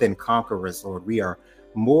more than conquerors, Lord. We are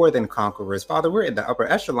more than conquerors, Father. We're in the upper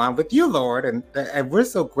echelon with you, Lord, and we're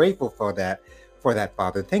so grateful for that,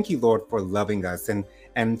 Father. Thank you, Lord, for loving us and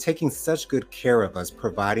taking such good care of us,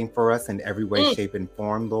 providing for us in every way, shape, and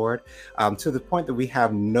form, Lord, to the point that we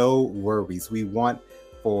have no worries. We want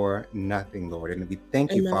for nothing, Lord. And we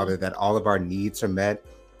thank you, Father, that all of our needs are met.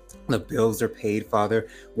 The bills are paid, Father.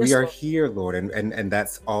 We are here, Lord, and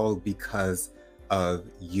that's all because of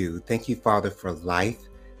you. Thank you, Father, for life,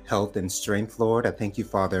 health, and strength, Lord. I thank you,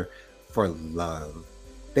 Father, for love.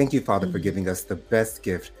 Thank you, Father, for giving us the best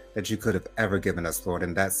gift that you could have ever given us, Lord,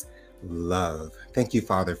 and that's love. Thank you,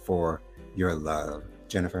 Father, for your love.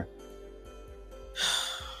 Jennifer.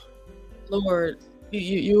 Lord,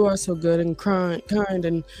 you are so good and kind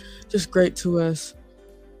and just great to us.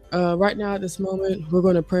 Right now at this moment, we're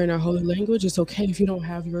going to pray in our holy language. It's okay if you don't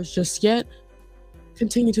have yours just yet.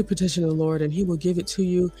 Continue to petition the Lord, and he will give it to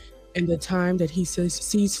you in the time that he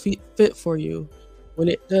sees fit for you. When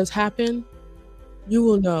it does happen, you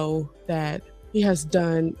will know that he has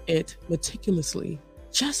done it meticulously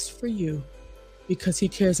just for you, because he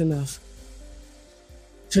cares enough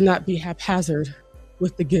to not be haphazard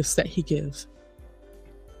with the gifts that he gives.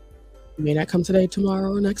 It may not come today,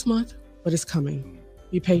 tomorrow, or next month, but it's coming.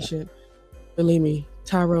 Be patient. Believe me,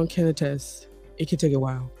 Tyrone can attest. It can take a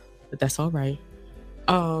while, but that's all right.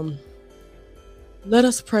 Let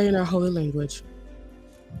us pray in our holy language.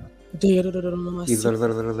 Thank you for the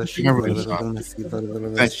spirit among us.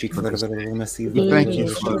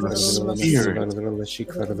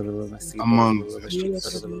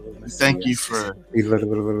 Thank you for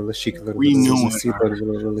renewing our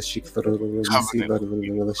covenant,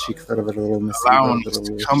 allowing us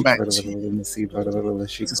to come back to you, to see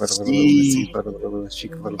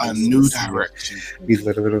a new direction.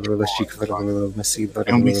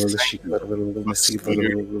 And we thank you for the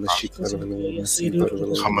spirit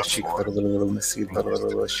coming forth.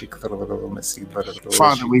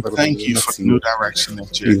 Father, we thank you for the new direction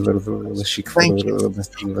that you're giving. Thank you for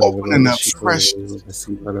opening up fresh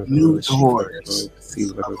new doors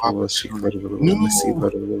of opportunity, new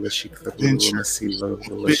ventures,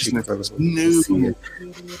 business, new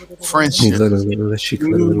friendships,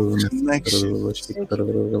 new connections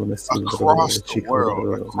across the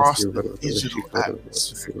world, across the digital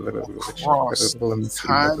atmosphere, across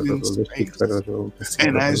time and space.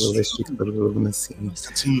 And as you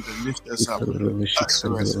continue to lift us up,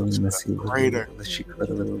 usher us into a greater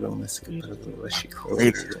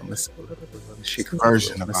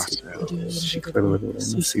version of ourselves,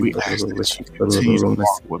 we ask that you continue to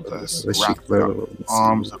walk with us, wrap your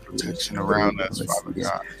arms of protection around us, Father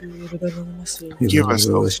God. Give us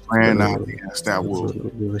those grand ideas that will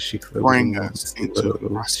bring us into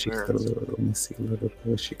prosperity,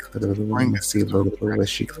 bring us into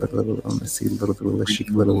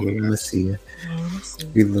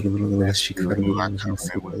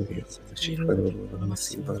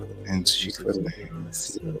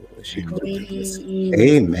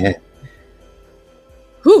Amen.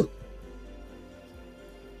 Whew.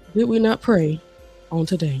 Did we not pray on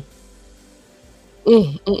today?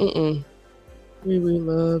 We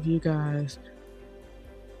love you guys.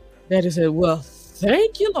 That is it. Well,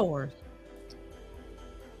 thank you, Lord.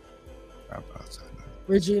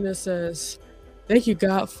 Regina says, thank you,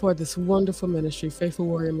 God, for this wonderful ministry, Faithful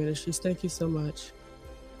Warrior Ministries. Thank you so much.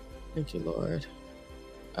 Thank you, Lord.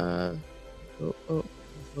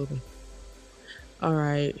 All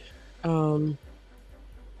right.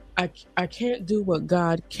 I can't do what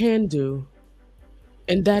God can do,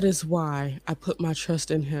 and that is why I put my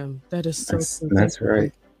trust in him. That is so true. That's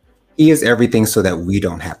right. He is everything so that we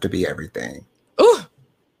don't have to be everything. Ooh.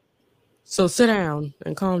 So sit down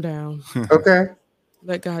and calm down. Okay.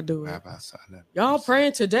 Let God do it. Y'all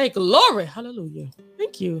praying today. Glory. Hallelujah.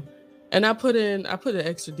 Thank you. And I put an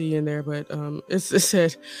extra D in there, but it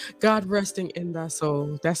said, God resting in thy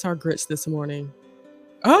soul. That's our grits this morning.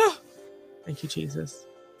 Ah, thank you, Jesus.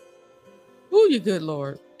 Oh, you good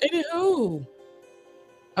Lord. Anywho,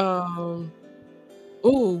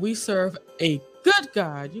 we serve a good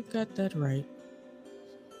God. You got that right.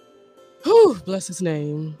 Whew, bless his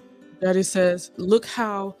name. Daddy says, look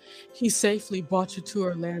how he safely brought you to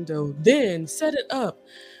Orlando, then set it up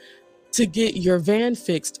to get your van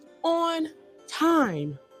fixed on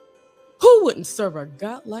time. Who wouldn't serve a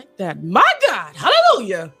God like that? My God,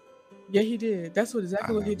 hallelujah. Yeah, he did. That's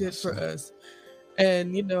exactly what he did for us.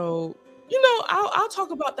 And I'll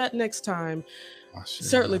talk about that next time.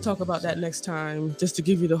 Certainly talk about that next time, just to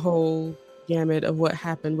give you the whole gamut of what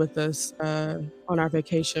happened with us on our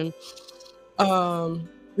vacation.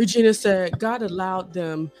 Regina said God allowed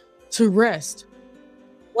them to rest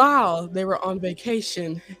while they were on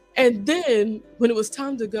vacation. And then when it was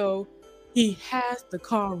time to go, he has the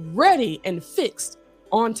car ready and fixed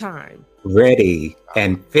on time. Ready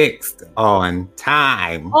and fixed on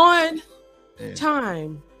time. On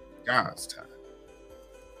time. God's time.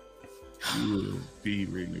 You will be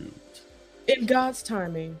renewed. In God's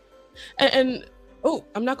timing. And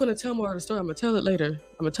I'm not going to tell more of the story. I'm going to tell it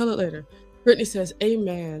later. Brittany says,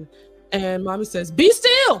 amen. And mommy says, be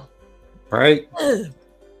still. Right.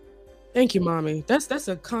 Thank you, mommy. That's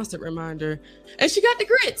a constant reminder. And she got the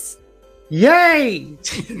grits. Yay.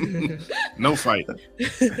 No fight.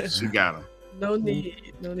 She got them. No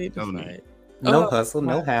need to fight. No hustle,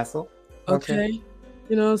 no hassle. Okay.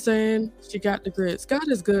 You know what I'm saying? She got the grits. God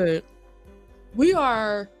is good. We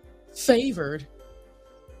are favored.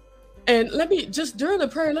 And during the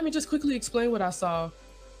prayer, let me just quickly explain what I saw.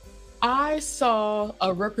 I saw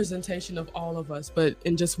a representation of all of us, but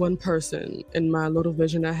in just one person in my little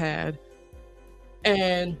vision I had.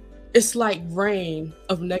 And it's like rain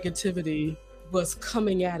of negativity was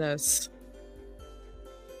coming at us.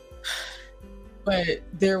 But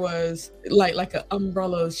there was like an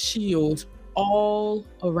umbrella shield all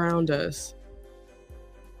around us.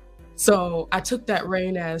 So I took that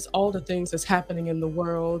rain as all the things that's happening in the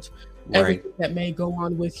world, everything that may go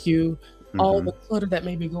on with you, all the clutter that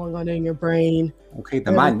may be going on in your brain. Okay,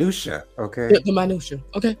 the minutia. Okay. The minutia.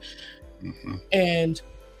 Okay. And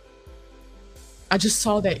I just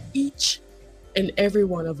saw that each and every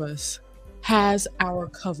one of us has our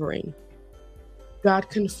covering. God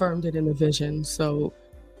confirmed it in the vision. So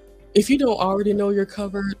if you don't already know you're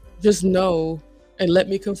covered, just know and let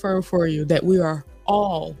me confirm for you that we are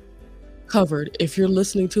all covered. If you're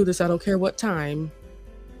listening to this, I don't care what time,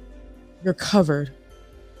 you're covered.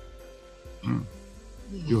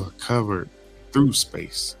 You are covered through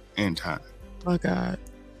space and time. My God.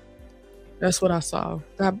 That's what I saw.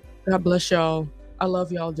 God bless y'all. I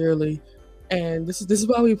love y'all dearly. And this is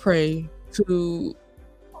why we pray to,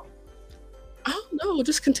 I don't know,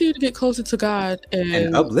 just continue to get closer to God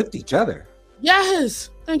and uplift each other. Yes.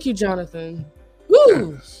 Thank you, Jonathan.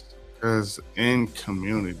 Woo! Yes. Because in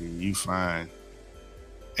community, you find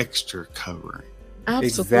extra covering.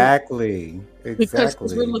 Absolutely. Exactly.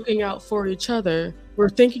 Because we're looking out for each other. We're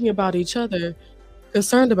thinking about each other,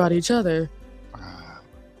 concerned about each other.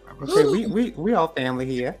 Okay, we all family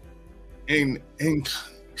here. In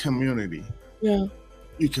community, yeah,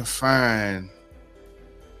 you can find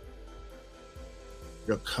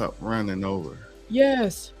your cup running over.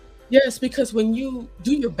 Yes, because when you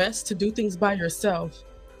do your best to do things by yourself,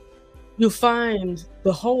 you find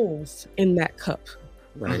the holes in that cup.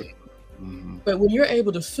 Right. But when you're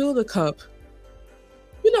able to fill the cup,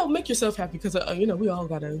 make yourself happy, because we all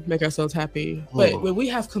gotta make ourselves happy. But when we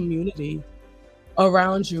have community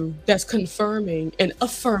around you that's confirming and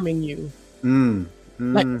affirming you,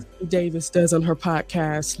 like Davis does on her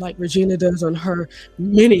podcast, like Regina does on her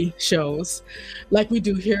mini shows, like we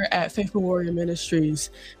do here at Faithful Warrior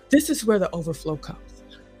Ministries, this is where the overflow comes.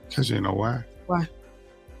 Because you know why? Why?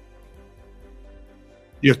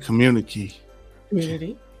 Your community.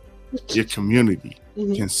 Your community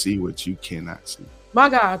can see what you cannot see. My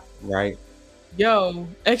God. Right. Yo,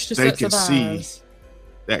 extra they sets of eyes. They can see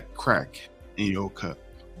that crack in your cup.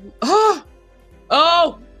 Oh.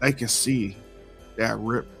 They can see that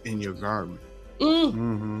rip in your garment.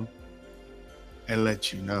 And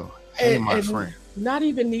let you know, hey, my friend. Not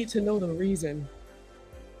even need to know the reason.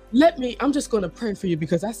 I'm just going to pray for you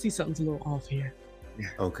because I see something's a little off here. Yeah.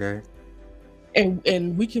 Okay.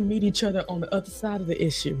 And we can meet each other on the other side of the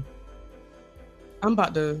issue. I'm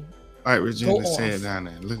about to. All right, Regina said down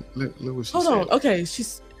there. Look what she said. Hold on. Okay,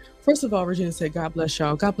 first of all, Regina said, God bless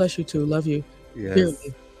y'all. God bless you too. Love you. Yes.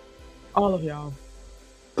 Dearly. All of y'all.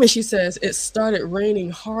 And she says, it started raining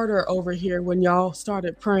harder over here when y'all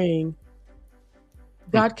started praying.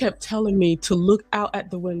 God kept telling me to look out at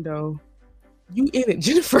the window. You in it,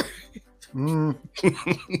 Jennifer.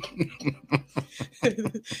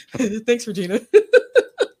 Thanks, Regina.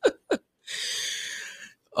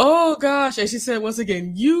 Oh, gosh. And she said, once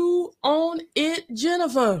again, you own it,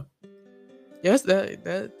 Jennifer. Yes,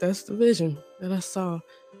 that's the vision that I saw.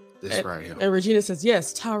 This right here. And Regina says,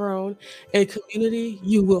 yes, Tyrone, in community,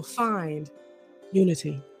 you will find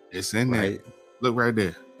unity. It's in there. Look right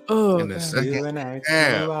there. Oh, in the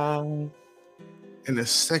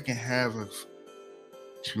second half of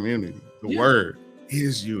community, the word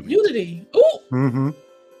is unity. Unity. Ooh. Mm-hmm.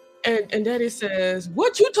 And Daddy says,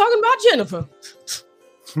 what you talking about, Jennifer?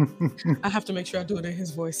 I have to make sure I do it in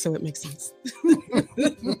his voice so it makes sense.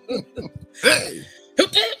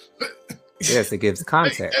 Yes, it gives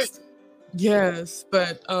context. Yes,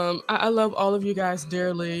 but I love all of you guys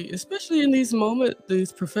dearly, especially in these moments,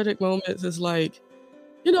 these prophetic moments. It's like,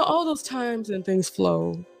 all those times and things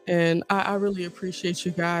flow. And I really appreciate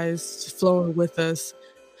you guys flowing with us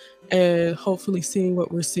and hopefully seeing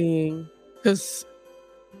what we're seeing. Because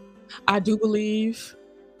I do believe,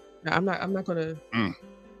 I'm not going to,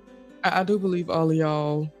 I do believe all of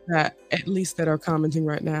y'all that, at least that are commenting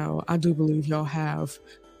right now, I do believe y'all have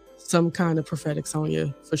some kind of prophetics on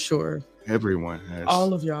you for sure. Everyone has.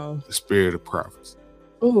 All of y'all. The spirit of prophecy.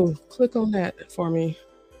 Oh, click on that for me.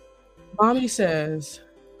 Mommy says,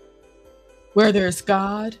 where there is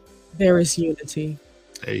God, there is unity.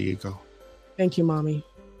 There you go. Thank you, Mommy.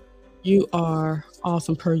 You are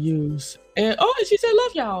awesome per use. And she said,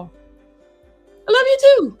 love y'all. I love you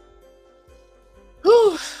too.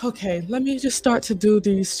 Oh, okay. Let me just start to do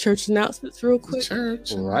these church announcements real quick.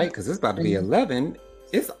 Church. Right, because it's about to be 11.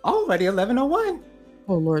 It's already 11:01.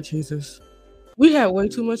 Oh, Lord Jesus. We had way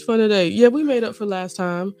too much fun today. Yeah, we made up for last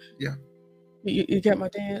time. Yeah. You got my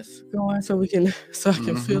dance going so I can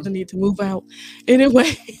feel the need to move out.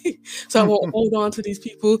 Anyway, so I won't hold on to these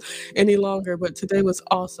people any longer. But today was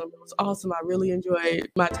awesome. It was awesome. I really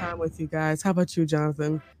enjoyed my time with you guys. How about you,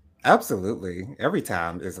 Jonathan? Absolutely. Every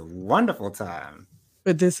time is a wonderful time.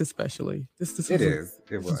 But this especially. This It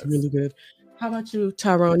was really good. How about you,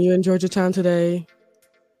 Tyrone? You enjoyed your time today?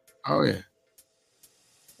 Oh, yeah.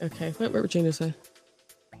 Okay, what did Regina say?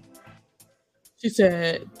 She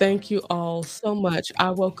said, thank you all so much.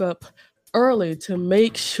 I woke up early to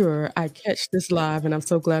make sure I catch this live, and I'm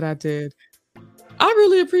so glad I did. I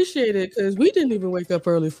really appreciate it because we didn't even wake up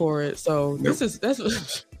early for it. So that's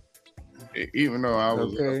even though I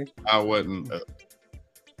wasn't up.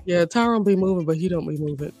 Yeah, Tyrone be moving, but he don't be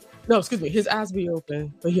moving. No, excuse me, his eyes be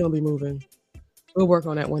open, but he don't be moving. We'll work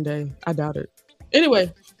on that one day. I doubt it.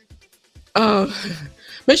 Anyway,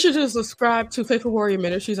 make sure to subscribe to Faithful Warrior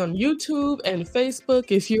Ministries on YouTube and Facebook.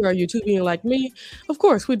 If you are YouTubian like me, of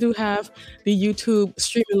course, we do have the YouTube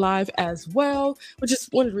streaming live as well, which is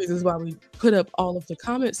one of the reasons why we put up all of the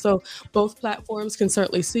comments. So both platforms can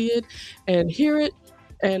certainly see it and hear it.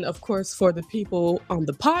 And of course, for the people on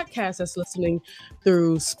the podcast that's listening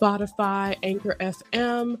through Spotify, Anchor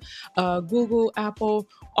FM, Google, Apple,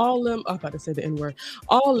 all them, I'm about to say the N word,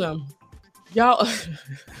 all them, y'all,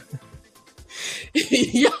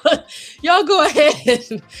 y'all go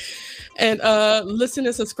ahead and listen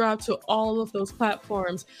and subscribe to all of those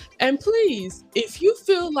platforms. And please, if you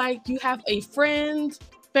feel like you have a friend,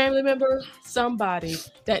 family member, somebody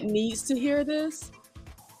that needs to hear this,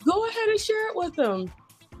 go ahead and share it with them.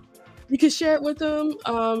 You can share it with them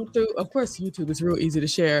through, of course, YouTube is real easy to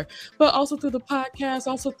share, but also through the podcast,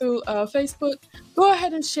 also through Facebook. Go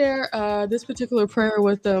ahead and share this particular prayer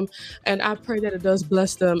with them, and I pray that it does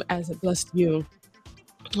bless them as it blessed you.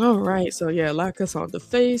 All right, so yeah, like us on the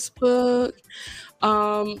Facebook.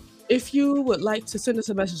 If you would like to send us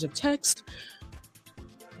a message of text,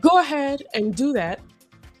 go ahead and do that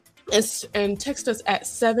and text us at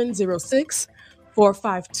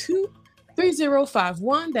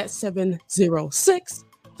 706-452-3051. That's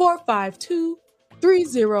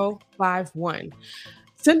 706-452-3051.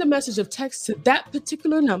 Send a message of text to that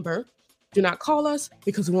particular number. Do not call us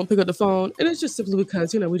because we won't pick up the phone. And it's just simply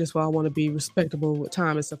because, we just all want to be respectable with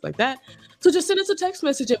time and stuff like that. So just send us a text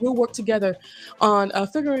message and we'll work together on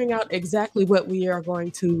figuring out exactly what we are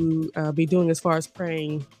going to be doing as far as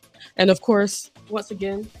praying. And of course, once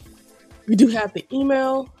again, we do have the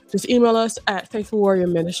email. Just email us at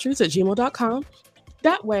faithfulwarriorministries@gmail.com.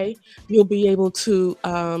 That way, you'll be able to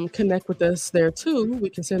connect with us there too. We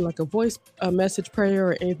can send like a voice message prayer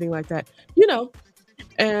or anything like that,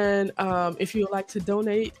 And if you would like to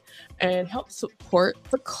donate and help support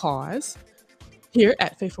the cause, here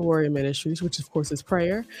at Faithful Warrior Ministries, which of course is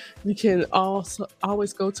prayer. You can also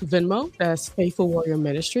always go to Venmo. That's Faithful Warrior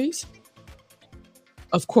Ministries.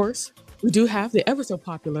 Of course, we do have the ever so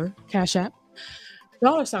popular Cash App,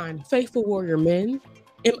 $ Faithful Warrior Men,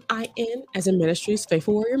 MIN as in Ministries,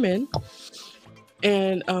 Faithful Warrior Men.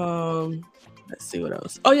 And let's see what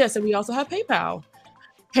else. Oh yes, and we also have PayPal.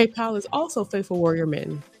 PayPal is also Faithful Warrior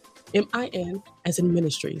Men, MIN as in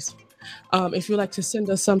Ministries. If you'd like to send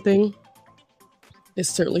us something, it's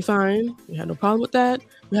certainly fine. We have no problem with that.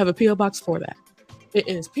 We have a P.O. Box for that. It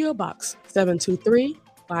is P.O. Box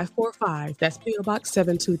 723-545. That's P.O. Box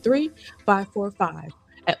 723-545.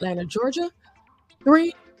 Atlanta, Georgia,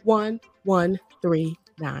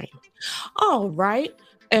 31139. All right.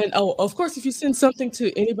 And of course, if you send something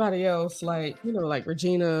to anybody else, like, like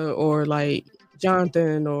Regina or like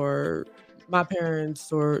Jonathan or my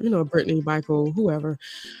parents or, Brittany, Michael, whoever,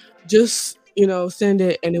 just, send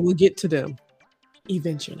it and it will get to them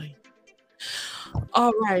eventually.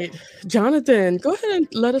 All right. Jonathan, go ahead and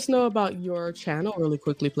let us know about your channel really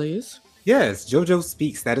quickly, please. Yes, JoJo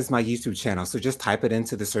Speaks. That is my YouTube channel. So just type it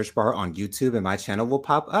into the search bar on YouTube and my channel will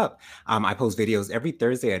pop up. I post videos every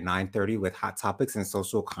Thursday at 9:30 with hot topics and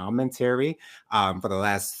social commentary. For the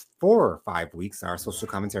last 4 or 5 weeks, our social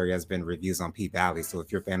commentary has been reviews on P-Valley. So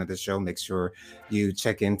if you're a fan of the show, make sure you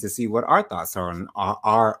check in to see what our thoughts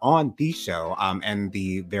are on the show and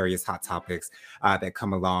the various hot topics that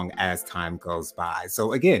come along as time goes by.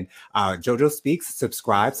 So again, JoJo Speaks,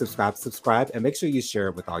 subscribe, and make sure you share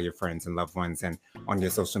it with all your friends and loved ones and on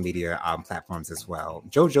your social media platforms as well.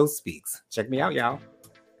 JoJo Speaks. Check me out, y'all.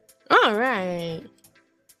 All right.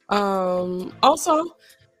 Also,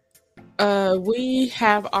 we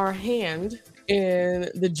have our hand in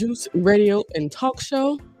the Juice Radio and Talk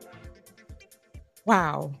Show.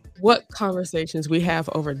 Wow, what conversations we have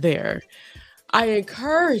over there. I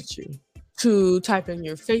encourage you to type in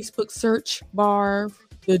your Facebook search bar,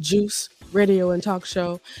 the Juice Radio and Talk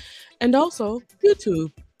Show, and also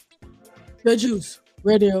YouTube, the Juice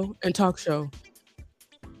Radio and Talk Show.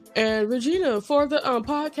 And Regina, for the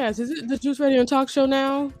podcast, is it the Juice Radio and Talk Show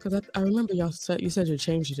now? Because I remember you said you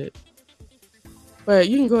changed it. But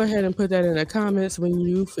you can go ahead and put that in the comments when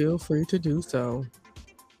you feel free to do so.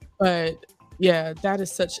 But yeah, that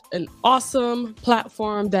is such an awesome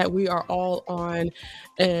platform that we are all on,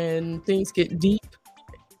 and things get deep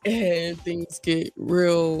and things get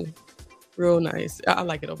real nice. I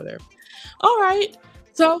like it over there. All right.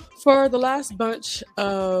 So for the last bunch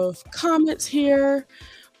of comments here,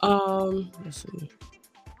 let's see.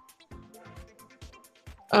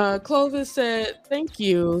 Clovis said, "Thank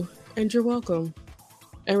you, and you're welcome."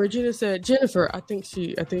 And Regina said, "Jennifer." I think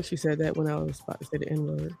she said that when I was about to say the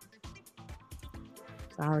N-word.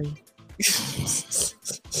 Sorry.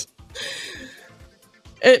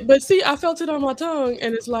 But see, I felt it on my tongue,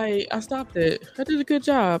 and it's like I stopped it. I did a good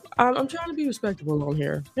job. I'm trying to be respectable on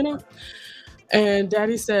here, And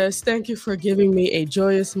Daddy says, "Thank you for giving me a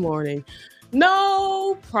joyous morning."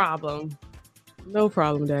 No problem. No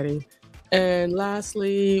problem, Daddy. And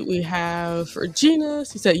lastly, we have Regina.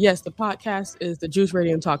 She said, "Yes, the podcast is the Juice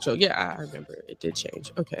Radio and Talk Show." Yeah, I remember it did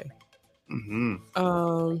change. Okay. Mm-hmm.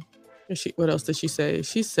 What else did she say?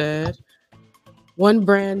 She said, "One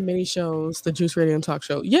brand, many shows, the Juice Radio and Talk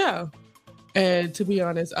Show." Yeah. And to be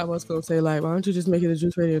honest, I was going to say, like, why don't you just make it a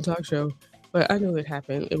Juice Radio and Talk Show? But I knew it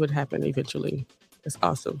happened. It would happen eventually. It's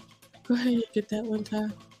awesome. Go ahead and get that one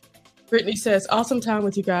time. Brittany says, "Awesome time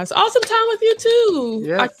with you guys." Awesome time with you too.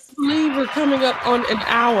 Yes. I believe we're coming up on an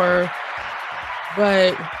hour,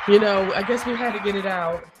 but I guess we had to get it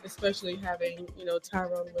out, especially having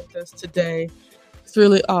Tyrone with us today. It's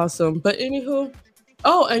really awesome. But anywho,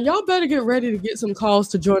 and y'all better get ready to get some calls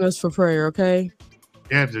to join us for prayer, okay?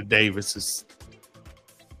 Yeah, the Davises.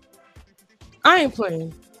 I ain't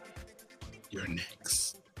playing. You're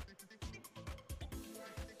next.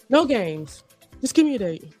 No games. Just give me a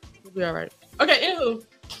date. We'll be all right. Okay, anywho.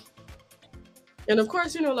 And of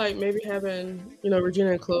course, maybe having,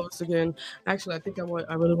 Regina and Clovis again. Actually, I think I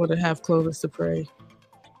really want to have Clovis to pray.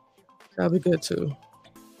 That'll be good too.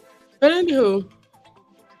 But anywho,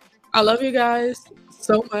 I love you guys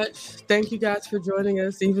so much. Thank you guys for joining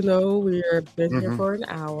us, even though we're been here for an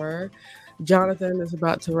hour. Jonathan is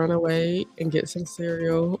about to run away and get some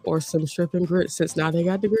cereal or some shrimp and grits, since now they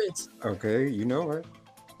got the grits. Okay, you know it.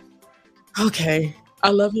 Okay. I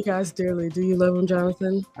love you guys dearly. Do you love them,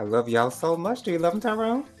 Jonathan? I love y'all so much. Do you love them,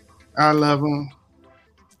 Tyrone? I love them.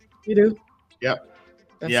 You do? Yep.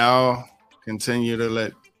 Y'all continue to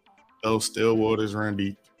let those still waters run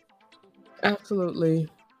deep. Absolutely.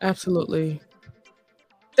 Absolutely.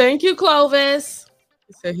 Thank you, Clovis.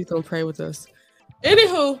 He said he's going to pray with us.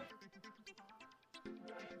 Anywho,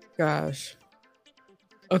 gosh.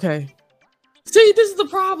 Okay. See, this is the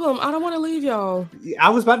problem. I don't want to leave y'all. I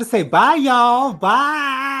was about to say bye, y'all.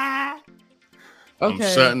 Bye. I'm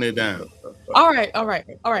Okay. shutting it down.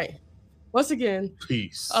 All right. Once again,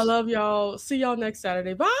 Peace. I love y'all. See y'all next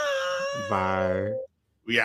Saturday. Bye. Bye.